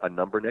put a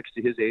number next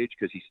to his age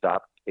because he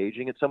stopped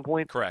aging at some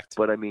point. Correct.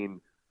 But I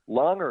mean,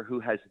 Langer,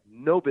 who has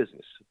no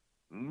business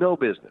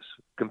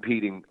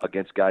competing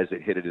against guys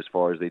that hit it as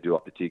far as they do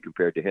off the tee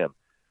compared to him.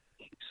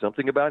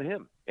 Something about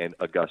him and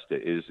Augusta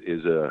is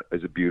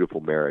a beautiful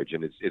marriage,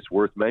 and it's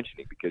worth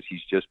mentioning because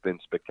he's just been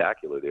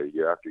spectacular there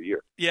year after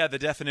year. Yeah, the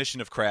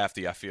definition of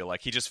crafty, I feel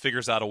like. He just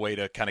figures out a way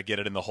to kind of get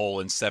it in the hole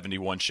in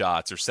 71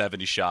 shots or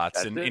 70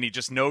 shots, and he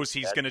just knows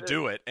he's going to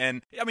do it.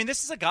 And, I mean,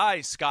 this is a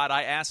guy, Scott,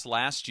 I asked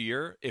last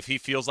year if he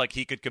feels like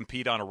he could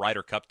compete on a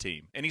Ryder Cup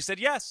team, and he said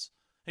yes.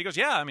 He goes,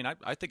 yeah, I mean,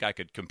 I think I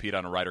could compete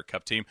on a Ryder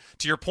Cup team.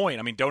 To your point,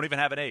 I mean, don't even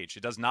have an age.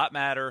 It does not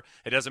matter.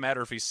 It doesn't matter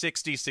if he's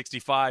 60,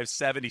 65,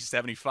 70,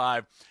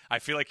 75. I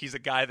feel like he's a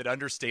guy that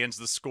understands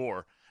the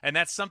score. And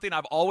that's something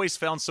I've always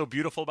found so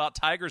beautiful about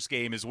Tiger's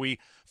game is we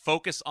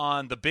focus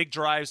on the big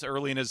drives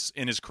early in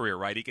his career,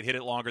 right? He could hit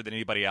it longer than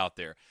anybody out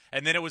there.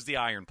 And then it was the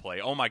iron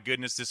play. Oh, my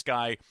goodness, this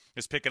guy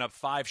is picking up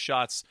 5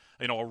 shots,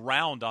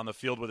 around on the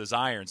field with his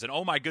irons. And,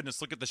 oh, my goodness,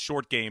 look at the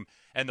short game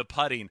and the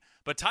putting.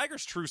 But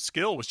Tiger's true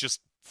skill was just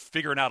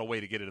figuring out a way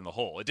to get it in the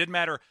hole. It didn't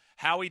matter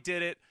how he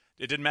did it.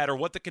 It didn't matter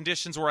what the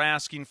conditions were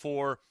asking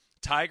for.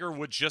 Tiger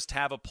would just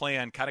have a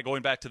plan, kind of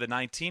going back to the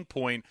 19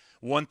 point,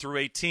 1 through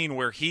 18,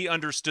 where he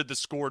understood the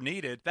score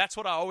needed. That's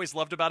what I always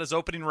loved about his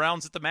opening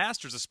rounds at the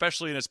Masters,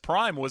 especially in his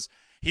prime, was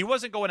he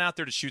wasn't going out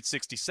there to shoot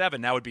 67.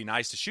 Now it would be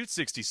nice to shoot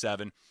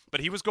 67,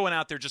 but he was going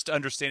out there just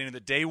understanding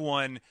that day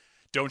one,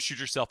 don't shoot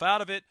yourself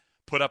out of it,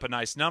 put up a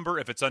nice number.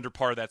 If it's under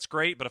par, that's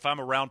great, but if I'm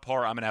around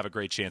par, I'm going to have a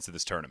great chance at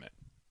this tournament.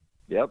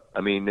 Yep.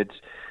 I mean,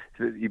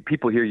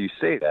 people hear you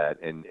say that,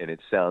 and it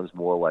sounds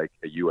more like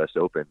a U.S.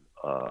 Open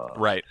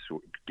right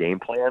game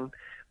plan.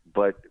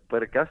 But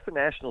Augusta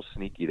National's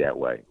sneaky that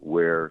way.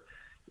 Where,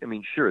 I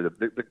mean, sure,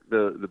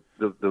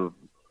 the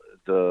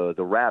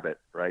rabbit,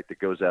 right, that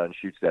goes out and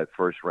shoots that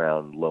first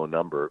round low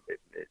number.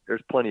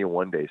 There's plenty of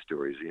one day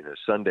stories.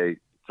 Sunday.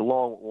 It's a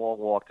long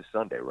walk to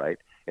Sunday, right?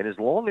 And as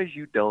long as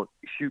you don't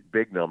shoot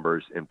big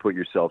numbers and put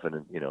yourself in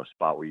a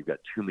spot where you've got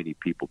too many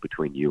people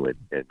between you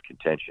and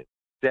contention.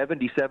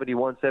 70,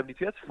 71,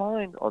 72, that's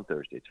fine on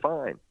Thursday. It's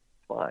fine.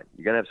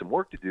 You're going to have some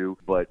work to do,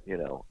 but,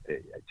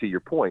 to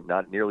your point,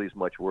 not nearly as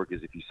much work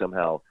as if you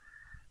somehow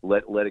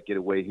let it get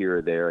away here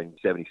or there in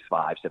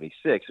 75,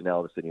 76, and now all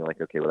of a sudden you're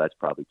like, okay, well, that's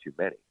probably too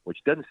many, which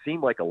doesn't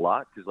seem like a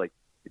lot because,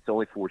 it's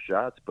only 4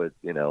 shots, but,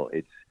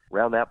 it's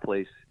around that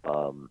place. I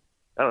don't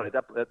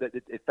know.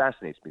 It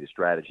fascinates me, the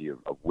strategy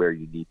of where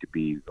you need to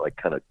be,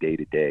 kind of day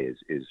to day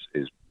is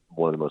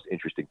one of the most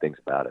interesting things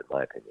about it, in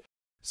my opinion.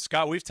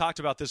 Scott, we've talked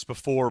about this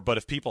before, but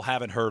if people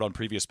haven't heard on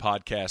previous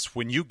podcasts,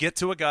 when you get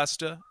to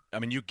Augusta, I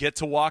mean, you get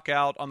to walk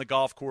out on the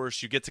golf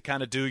course, you get to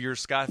kind of do your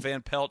Scott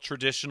Van Pelt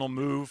traditional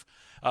move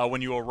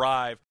when you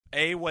arrive.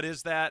 A, what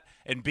is that?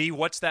 And B,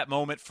 what's that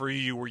moment for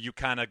you where you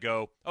kind of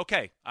go,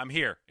 okay, I'm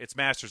here. It's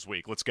Masters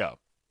Week. Let's go.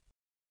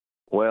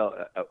 Well,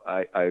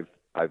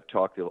 I've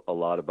talked a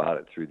lot about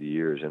it through the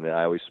years, and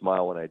I always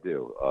smile when I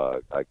do.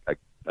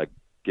 I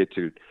get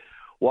to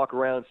walk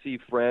around, see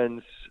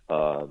friends.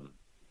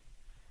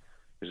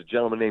 There's a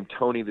gentleman named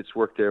Tony that's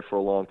worked there for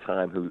a long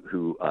time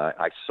who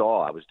I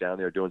saw. I was down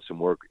there doing some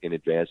work in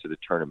advance of the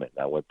tournament,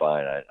 and I went by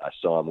and I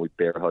saw him. We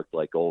bear hugged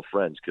like old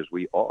friends because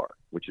we are,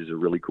 which is a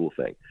really cool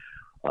thing.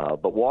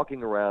 But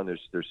walking around,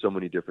 there's so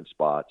many different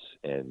spots,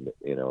 and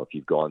if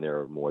you've gone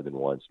there more than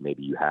once,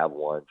 maybe you have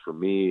one. For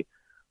me,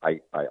 I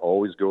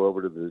always go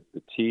over to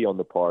the tee on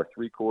the par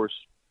 3 course,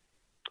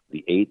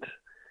 the 8th.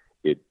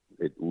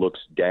 It looks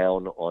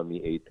down on the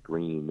 8th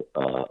green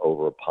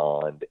over a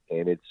pond,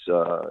 and it's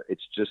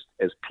just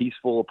as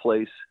peaceful a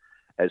place,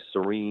 as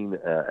serene,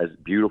 as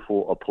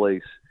beautiful a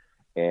place.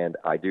 And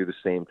I do the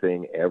same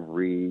thing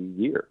every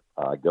year.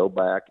 I go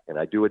back, and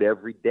I do it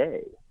every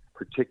day,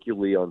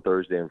 particularly on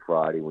Thursday and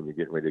Friday when you're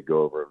getting ready to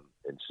go over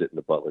and sit in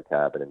the Butler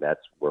cabin, and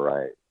that's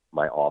where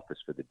my office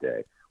for the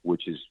day,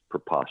 which is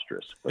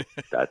preposterous, but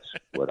that's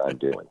what I'm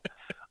doing.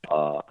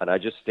 And I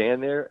just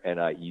stand there,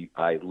 and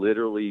I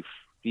literally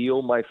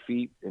feel my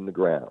feet in the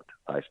ground.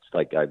 It's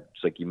like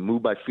you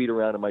move my feet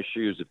around in my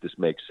shoes, if this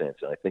makes sense.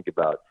 And I think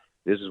about,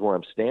 this is where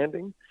I'm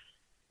standing,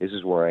 this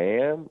is where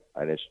I am,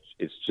 and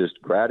it's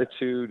just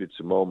gratitude. It's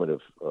a moment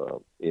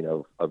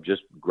of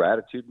just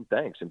gratitude and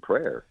thanks and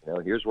prayer.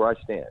 Here's where I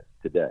stand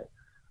today.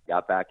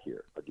 Got back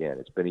here again.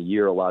 It's been a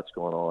year, a lot's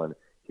going on.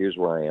 Here's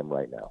where I am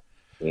right now,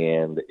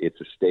 and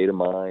it's a state of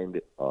mind.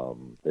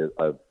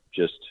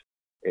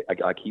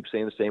 I keep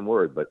saying the same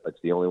word, but it's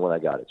the only one I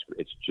got.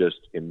 It's just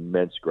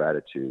immense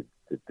gratitude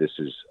that this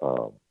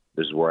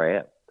is where I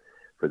am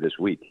for this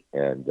week.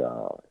 And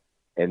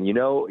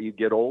you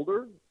get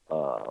older. I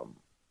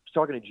was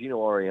talking to Gino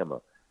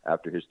Auriemma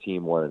after his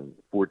team won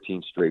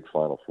 14 straight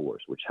Final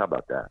Fours, which, how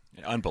about that?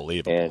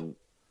 Unbelievable.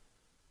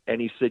 And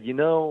he said, he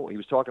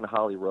was talking to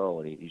Holly Rowe,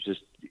 and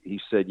he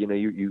said,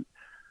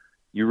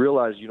 you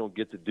realize you don't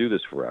get to do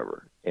this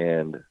forever.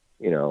 And,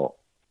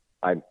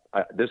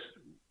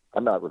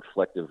 I'm not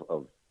reflective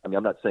of. I'm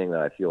not saying that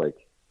I feel like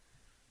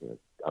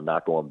I'm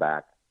not going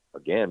back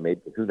again.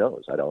 Maybe, who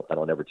knows? I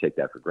don't ever take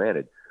that for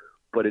granted.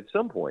 But at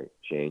some point,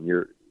 Shane,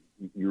 you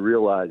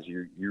realize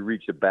you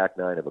reach the back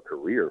nine of a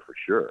career for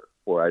sure,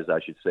 or as I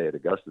should say at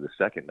Augusta, the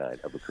second nine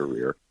of a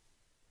career.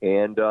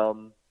 And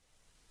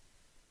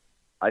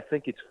I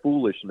think it's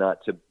foolish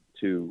not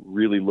to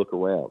really look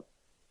around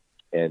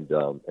and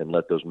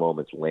let those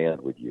moments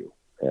land with you.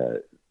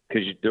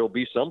 Because there'll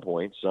be some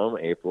point, some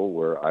April,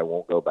 where I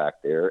won't go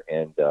back there,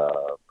 and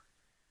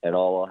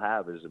all I'll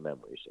have is the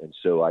memories. And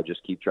so I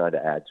just keep trying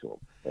to add to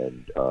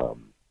them.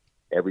 And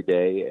every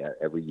day,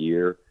 every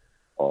year,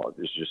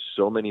 there's just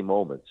so many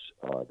moments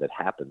that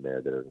happen there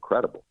that are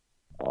incredible.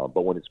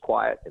 But when it's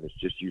quiet and it's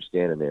just you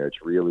standing there,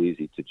 it's real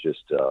easy to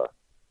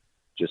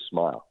just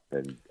smile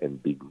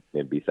and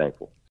be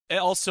thankful.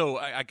 Also,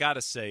 I got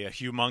to say, a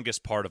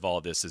humongous part of all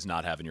of this is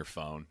not having your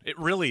phone. It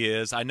really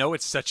is. I know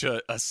it's such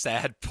a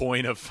sad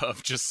point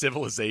of just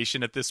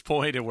civilization at this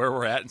point and where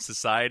we're at in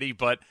society,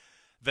 but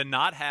the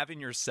not having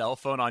your cell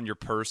phone on your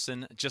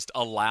person just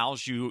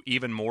allows you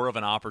even more of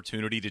an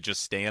opportunity to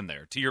just stand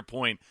there. To your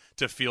point,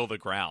 to feel the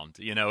ground,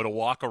 to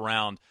walk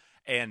around,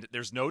 and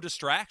there's no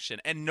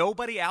distraction, and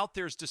nobody out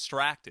there is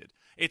distracted.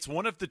 It's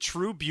one of the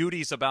true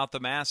beauties about the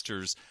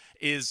Masters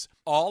is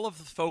all of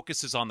the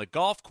focus is on the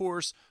golf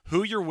course,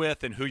 who you're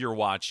with, and who you're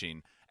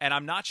watching. And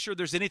I'm not sure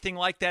there's anything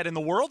like that in the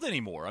world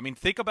anymore. I mean,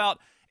 think about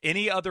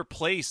any other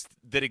place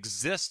that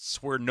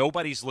exists where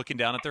nobody's looking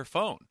down at their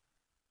phone.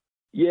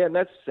 Yeah, and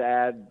that's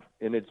sad,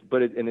 and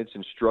it's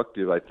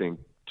instructive, I think,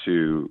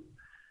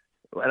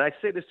 and I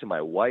say this to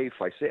my wife.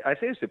 I say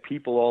this to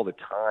people all the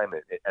time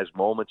as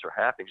moments are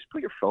happening. Just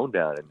put your phone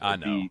down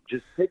and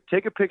just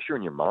take a picture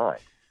in your mind.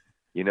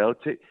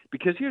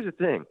 Because here's the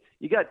thing.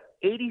 You got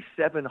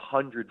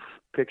 8,700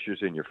 pictures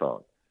in your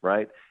phone,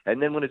 right?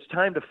 And then when it's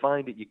time to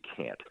find it, you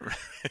can't.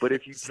 But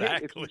if you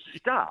exactly.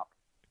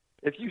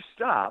 if you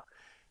stop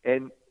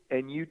and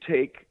you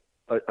take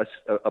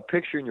a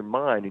picture in your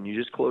mind and you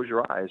just close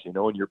your eyes,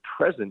 and you're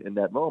present in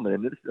that moment.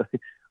 And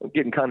I'm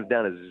getting kind of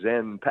down a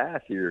Zen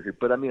path here,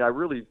 but I mean, I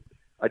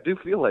do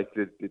feel like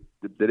that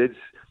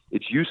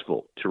it's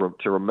useful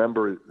to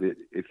remember that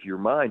if your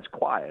mind's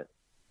quiet,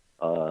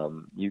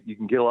 you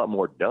can get a lot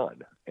more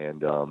done.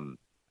 And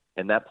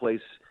that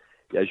place,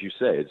 as you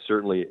say,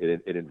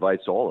 it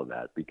invites all of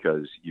that,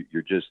 because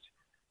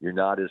you're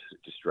not as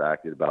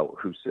distracted about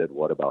who said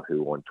what about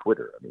who on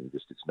Twitter. I mean,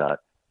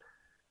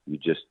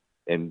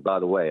 and by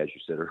the way, as you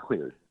said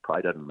earlier, it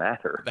probably doesn't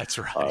matter. That's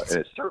right.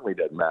 And it certainly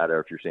doesn't matter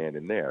if you're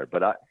standing there.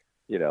 But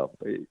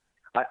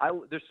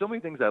There's so many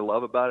things I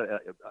love about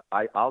it.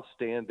 I'll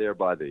stand there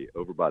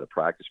over by the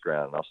practice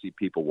ground, and I'll see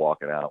people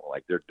walking out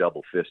like they're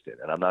double fisted.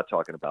 And I'm not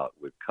talking about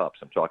with cups.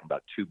 I'm talking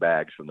about 2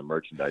 bags from the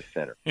merchandise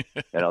center.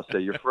 And I'll say,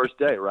 your first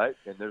day, right?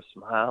 And they're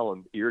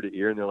smiling ear to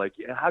ear, and they're like,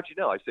 yeah, how'd you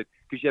know? I said,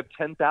 because you have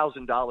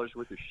 $10,000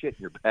 worth of shit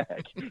in your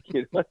bag.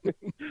 You know what I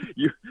mean?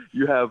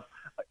 You have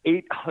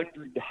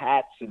 800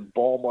 hats and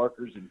ball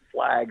markers and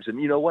flags,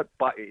 and you know what?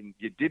 And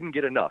you didn't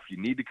get enough.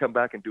 You need to come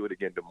back and do it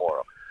again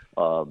tomorrow.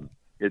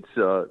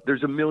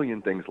 There's a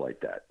million things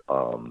like that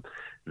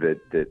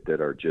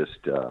that are just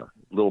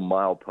little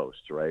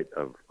mileposts, right,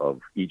 of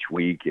each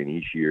week and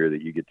each year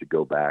that you get to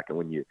go back. And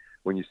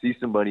when you see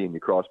somebody and you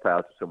cross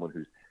paths with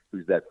someone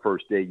who's that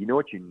first day, you know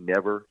what you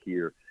never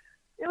hear?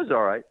 It was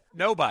all right.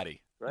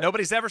 Nobody. Right?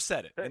 Nobody's ever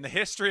said it in the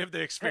history of the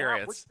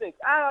experience. What do you think?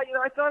 I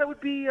thought it'd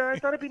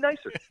be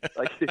nicer.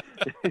 Like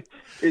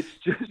it's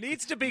just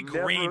needs to be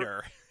never,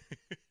 greener.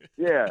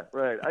 Yeah,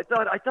 right. I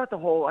thought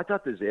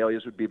the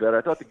azaleas would be better.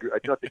 I thought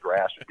the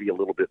grass would be a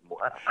little bit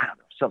more. I don't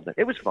know, something.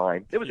 It was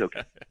fine. It was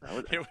okay.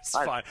 It was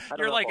fine.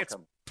 You're like, it's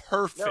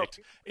perfect.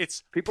 No,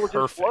 it's people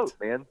perfect. Just float,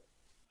 man.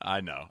 I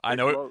know.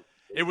 Float.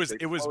 It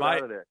was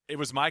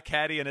my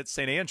caddying at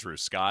St.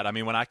 Andrews, Scott. I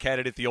mean, when I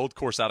caddied at the old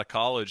course out of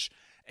college,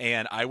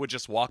 and I would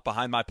just walk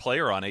behind my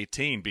player on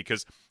 18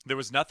 because there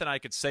was nothing I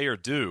could say or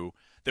do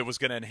that was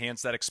going to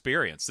enhance that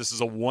experience. This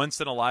is a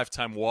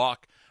once-in-a-lifetime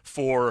walk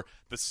for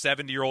the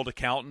 70-year-old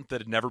accountant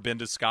that had never been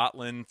to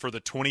Scotland, for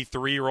the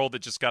 23-year-old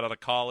that just got out of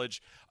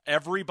college.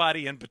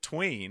 Everybody in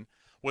between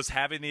was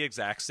having the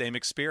exact same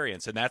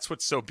experience, and that's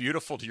what's so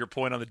beautiful, to your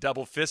point on the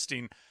double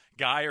fisting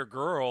guy or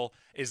girl,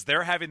 is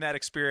they're having that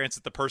experience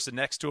that the person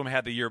next to them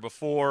had the year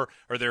before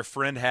or their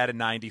friend had in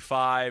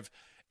 95.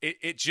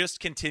 It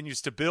just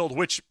continues to build,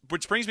 which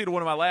brings me to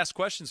one of my last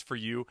questions for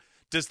you.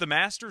 Does the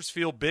Masters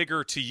feel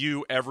bigger to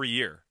you every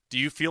year? Do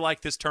you feel like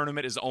this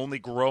tournament is only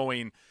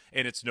growing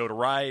in its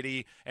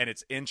notoriety and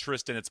its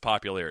interest and its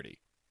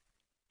popularity?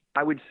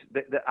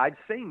 I'd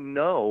say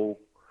no,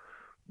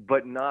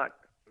 but not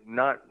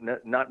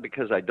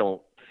because I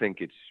don't think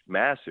it's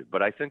massive.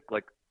 But I think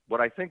what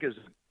I think is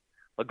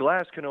a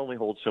glass can only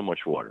hold so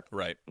much water.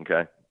 Right.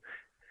 Okay.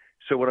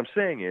 So what I'm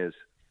saying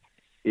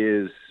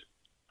is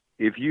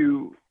if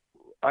you,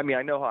 I mean,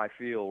 I know how I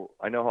feel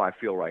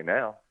right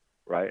now,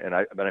 right? And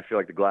I feel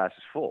like the glass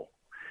is full.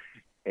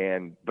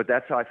 But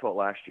that's how I felt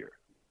last year,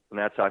 and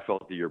that's how I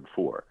felt the year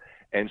before.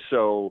 And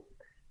so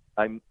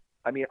I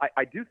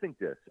do think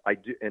this. I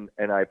do,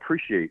 and I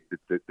appreciate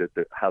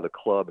that how the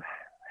club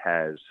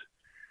has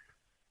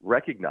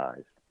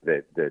recognized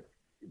that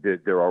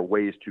there are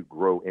ways to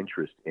grow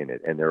interest in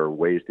it, and there are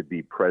ways to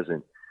be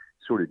present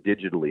sort of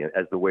digitally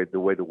as the way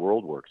the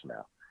world works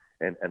now.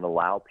 And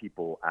allow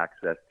people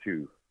access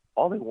to,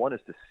 all they want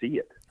is to see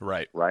it.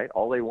 Right.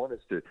 All they want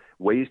is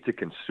ways to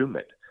consume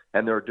it.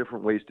 And there are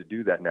different ways to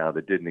do that now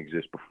that didn't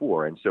exist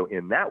before. And so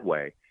in that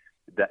way,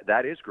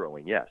 that is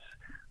growing, yes.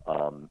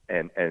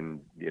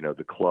 And you know,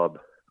 the club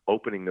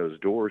opening those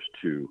doors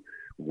to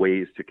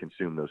ways to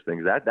consume those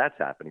things, that's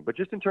happening. But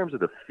just in terms of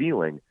the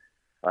feeling,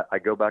 I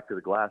go back to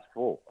the glass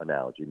full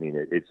analogy. I mean,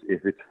 if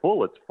it's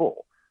full, it's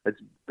full.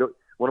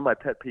 One of my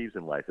pet peeves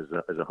in life is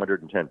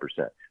 110%.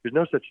 There's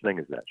no such thing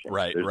as that, Shane.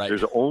 Right.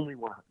 There's only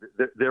one.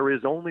 There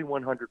is only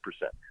 100%.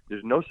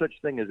 There's no such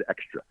thing as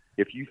extra.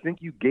 If you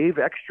think you gave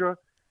extra,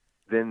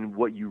 then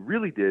what you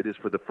really did is,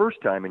 for the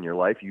first time in your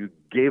life, you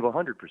gave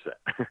 100%.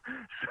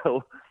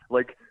 So,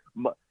 like,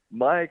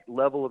 my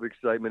level of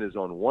excitement is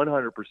on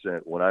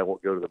 100% when I go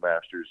to the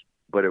Masters,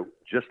 but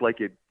just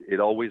like it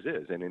always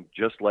is, and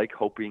just like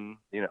hoping,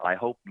 you know, I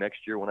hope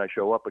next year when I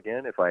show up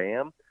again, if I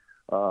am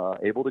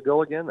able to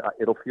go again,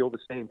 it'll feel the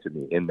same to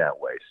me in that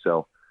way.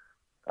 So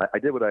I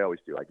did what I always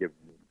do. I give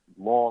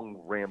long,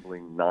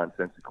 rambling,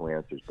 nonsensical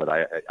answers, but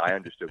I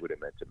understood what it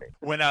meant to me.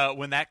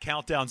 When that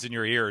countdown's in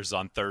your ears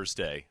on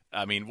Thursday,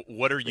 I mean,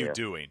 what are you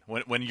doing?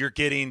 When you're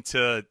getting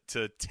to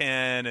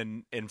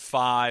 10 and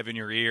 5 in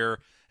your ear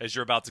as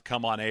you're about to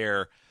come on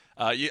air,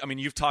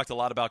 you've talked a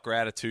lot about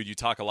gratitude. You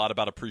talk a lot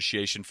about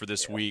appreciation for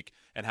this week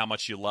and how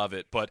much you love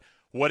it, but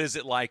what is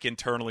it like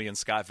internally in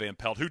Scott Van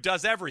Pelt, who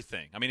does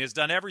everything? I mean, has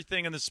done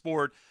everything in the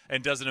sport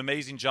and does an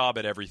amazing job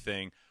at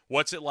everything.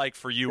 What's it like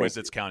for you as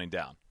it's counting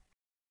down?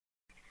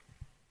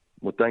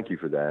 Well, thank you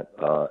for that.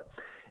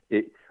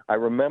 I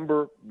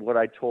remember what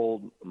I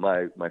told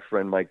my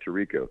friend Mike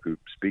Tirico, who,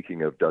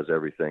 speaking of does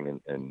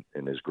everything and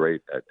is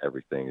great at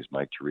everything, is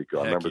Mike Tirico.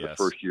 I remember the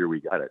first year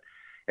we got it.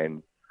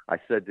 And I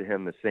said to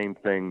him the same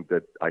thing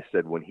that I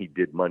said when he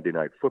did Monday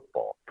Night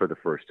Football for the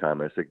first time.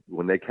 I said,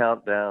 when they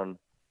count down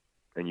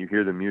and you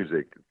hear the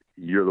music,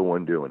 you're the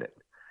one doing it.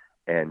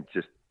 And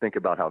just think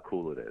about how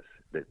cool it is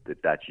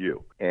that's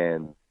you.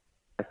 And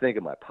I think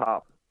of my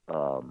pop,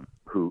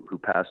 who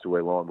passed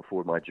away long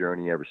before my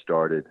journey ever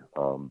started.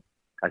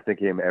 I think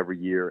of him every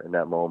year in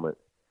that moment,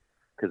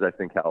 because I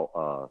think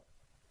how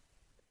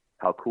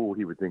cool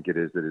he would think it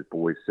is that his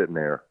boy's sitting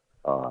there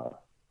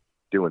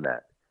doing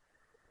that.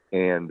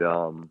 And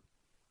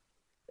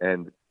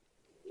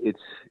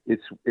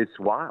it's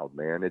wild,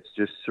 man. It's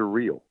just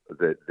surreal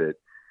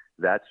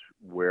that's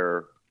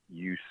where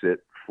you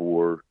sit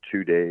for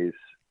 2 days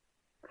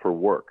for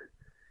work.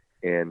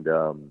 And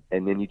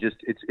then you just,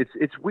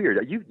 it's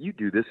weird. You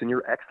do this and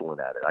you're excellent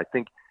at it. I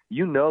think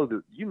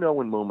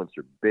when moments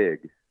are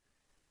big,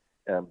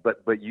 but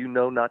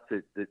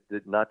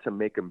not to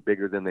make them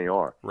bigger than they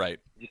are. Right.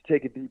 Just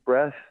take a deep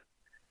breath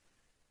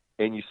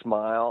and you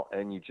smile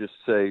and you just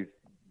say,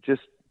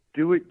 just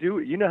do it.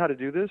 You know how to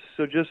do this.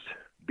 So just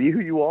be who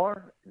you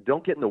are.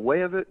 Don't get in the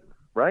way of it.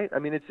 Right. I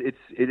mean,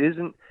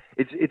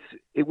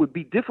 it would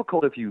be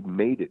difficult if you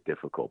made it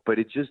difficult, but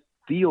it just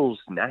feels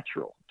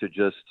natural to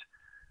just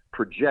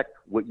project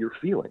what you're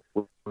feeling,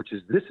 which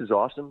is, this is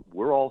awesome.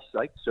 We're all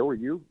psyched. So are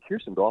you.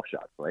 Here's some golf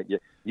shots, right?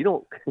 You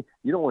don't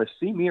want to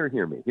see me or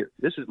hear me. Here,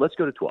 let's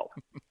go to 12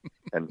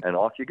 and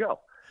off you go.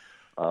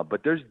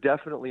 But there's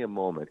definitely a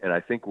moment. And I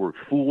think we're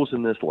fools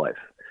in this life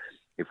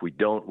if we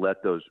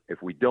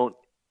don't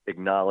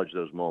acknowledge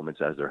those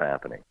moments as they're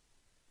happening.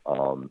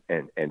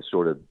 And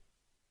sort of,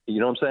 you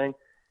know what I'm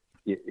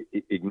saying?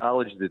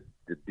 Acknowledge that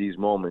these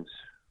moments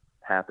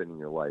happen in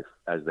your life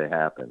as they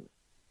happen.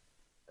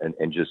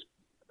 And just,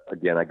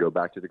 again, I go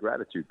back to the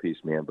gratitude piece,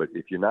 man. But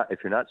if you're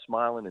not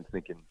smiling and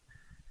thinking,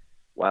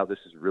 wow, this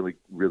is really,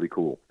 really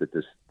cool that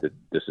this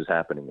is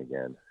happening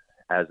again,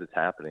 as it's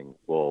happening,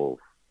 well,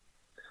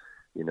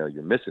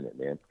 you're missing it,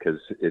 man, because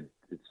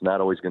it's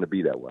not always going to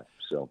be that way.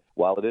 So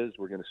while it is,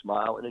 we're going to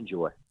smile and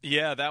enjoy.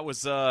 Yeah, that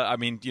was,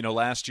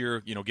 last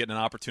year, getting an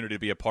opportunity to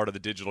be a part of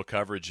the digital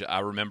coverage. I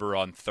remember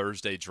on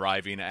Thursday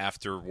driving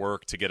after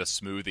work to get a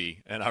smoothie.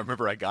 And I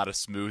remember I got a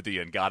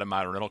smoothie and got in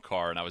my rental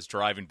car, and I was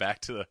driving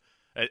back to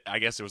I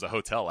guess it was a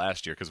hotel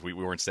last year because we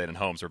weren't staying in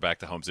homes. We're back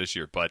to homes this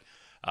year. But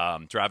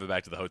driving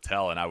back to the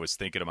hotel, and I was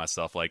thinking to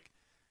myself, like,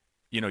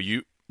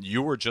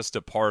 you were just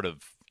a part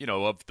of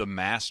the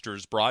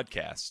Masters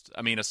broadcast.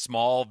 I mean, a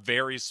small,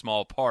 very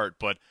small part,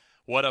 but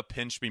what a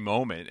pinch me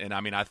moment. And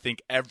I mean, I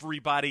think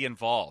everybody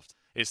involved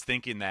is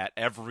thinking that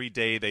every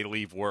day they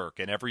leave work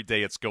and every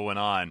day it's going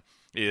on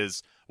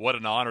is what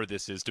an honor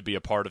this is to be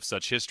a part of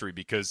such history,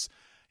 because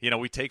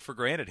we take for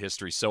granted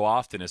history so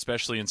often,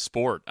 especially in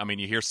sport. I mean,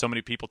 you hear so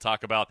many people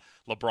talk about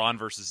LeBron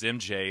versus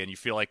MJ, and you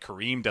feel like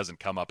Kareem doesn't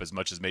come up as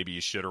much as maybe he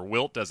should, or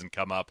Wilt doesn't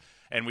come up.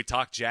 And we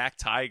talk Jack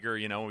Tiger,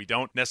 we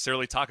don't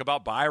necessarily talk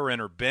about Byron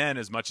or Ben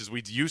as much as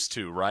we used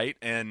to, right?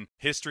 And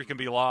history can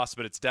be lost,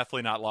 but it's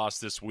definitely not lost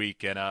this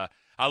week. And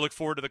I look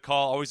forward to the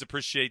call. Always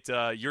appreciate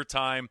your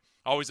time.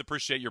 Always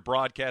appreciate your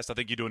broadcast. I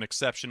think you do an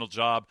exceptional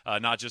job,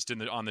 not just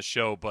on the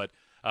show, but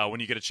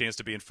when you get a chance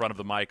to be in front of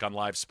the mic on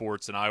live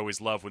sports. And I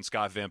always love when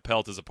Scott Van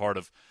Pelt is a part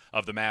of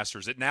the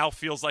Masters. It now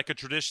feels like a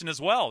tradition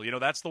as well.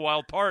 That's the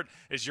wild part,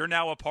 is you're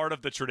now a part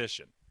of the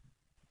tradition.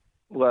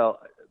 Well,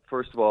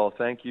 first of all,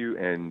 thank you,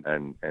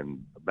 and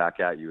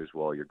back at you as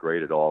well. You're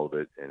great at all of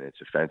it, and it's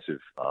offensive.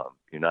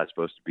 You're not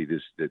supposed to be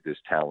this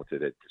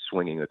talented at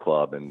swinging the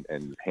club and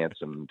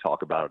handsome and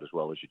talk about it as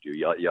well as you do.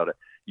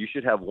 You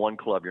should have one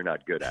club you're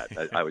not good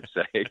at, I would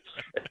say.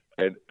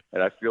 And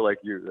I feel like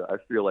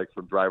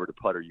from driver to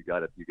putter, you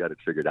got it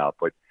figured out.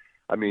 But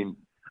I mean,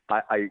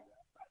 I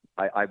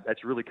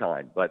that's really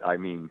kind. But I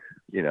mean,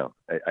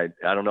 I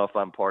don't know if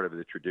I'm part of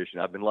the tradition.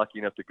 I've been lucky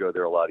enough to go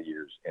there a lot of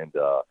years, and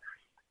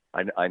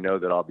I know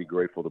that I'll be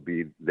grateful to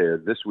be there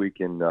this week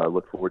and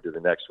look forward to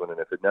the next one. And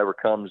if it never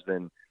comes,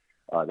 then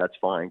that's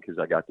fine, because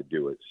I got to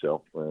do it.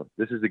 So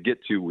this is a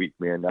get-to week,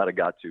 man, not a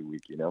got-to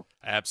week,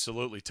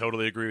 Absolutely.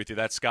 Totally agree with you.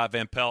 That's Scott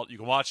Van Pelt. You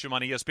can watch him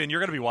on ESPN. You're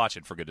going to be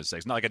watching, for goodness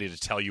sakes. Not like I need to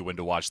tell you when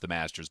to watch the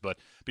Masters, but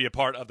be a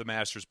part of the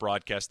Masters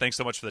broadcast. Thanks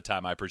so much for the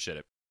time. I appreciate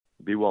it.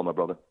 Be well, my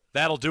brother.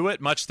 That'll do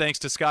it. Much thanks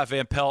to Scott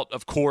Van Pelt,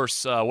 of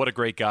course. What a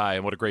great guy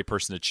and what a great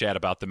person to chat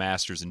about the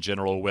Masters in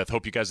general with.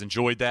 Hope you guys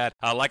enjoyed that.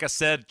 Like I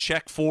said,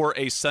 check for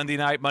a Sunday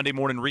night, Monday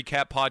morning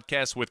recap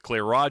podcast with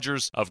Claire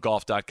Rogers of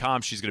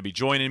golf.com. She's going to be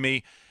joining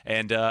me.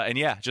 And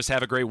yeah, just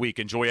have a great week.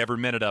 Enjoy every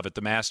minute of it.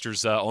 The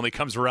Masters only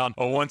comes around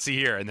once a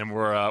year, and then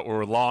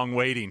we're long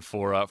waiting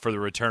for the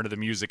return of the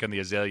music and the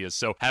azaleas.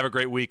 So have a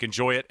great week.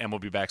 Enjoy it, and we'll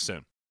be back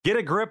soon. Get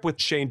a Grip with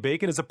Shane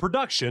Bacon is a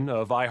production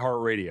of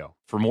iHeartRadio.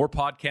 For more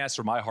podcasts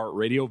from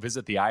iHeartRadio,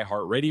 visit the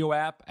iHeartRadio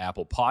app,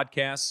 Apple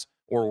Podcasts,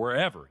 or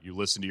wherever you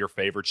listen to your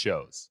favorite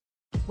shows.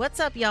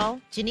 What's up,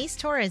 y'all? Janice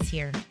Torres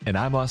here. And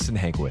I'm Austin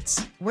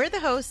Hankwitz. We're the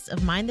hosts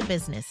of Mind the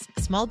Business,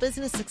 Small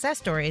Business Success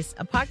Stories,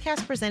 a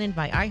podcast presented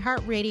by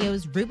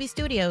iHeartRadio's Ruby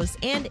Studios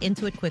and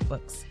Intuit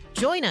QuickBooks.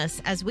 Join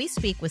us as we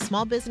speak with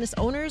small business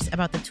owners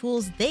about the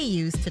tools they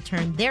use to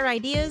turn their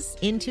ideas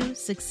into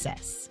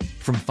success.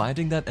 From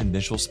finding that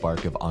initial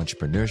spark of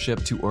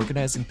entrepreneurship to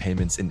organizing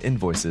payments and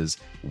invoices,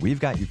 we've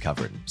got you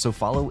covered. So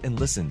follow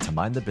and listen to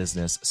Mind the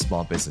Business,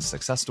 Small Business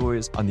Success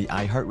Stories on the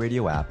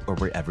iHeartRadio app or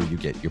wherever you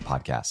get your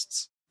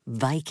podcasts.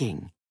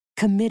 Viking,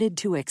 committed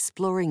to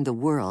exploring the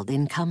world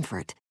in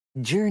comfort.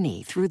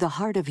 Journey through the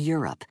heart of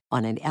Europe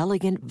on an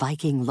elegant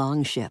Viking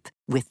longship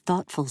with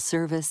thoughtful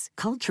service,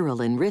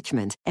 cultural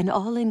enrichment, and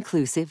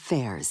all-inclusive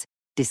fares.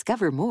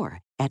 Discover more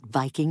at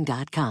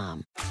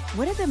Viking.com.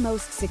 What do the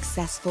most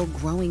successful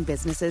growing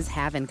businesses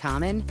have in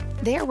common?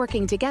 They're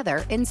working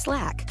together in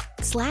Slack.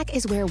 Slack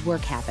is where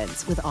work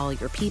happens with all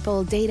your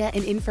people, data,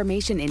 and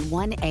information in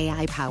one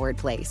AI-powered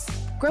place.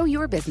 Grow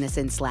your business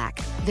in Slack.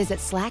 Visit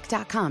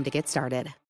slack.com to get started.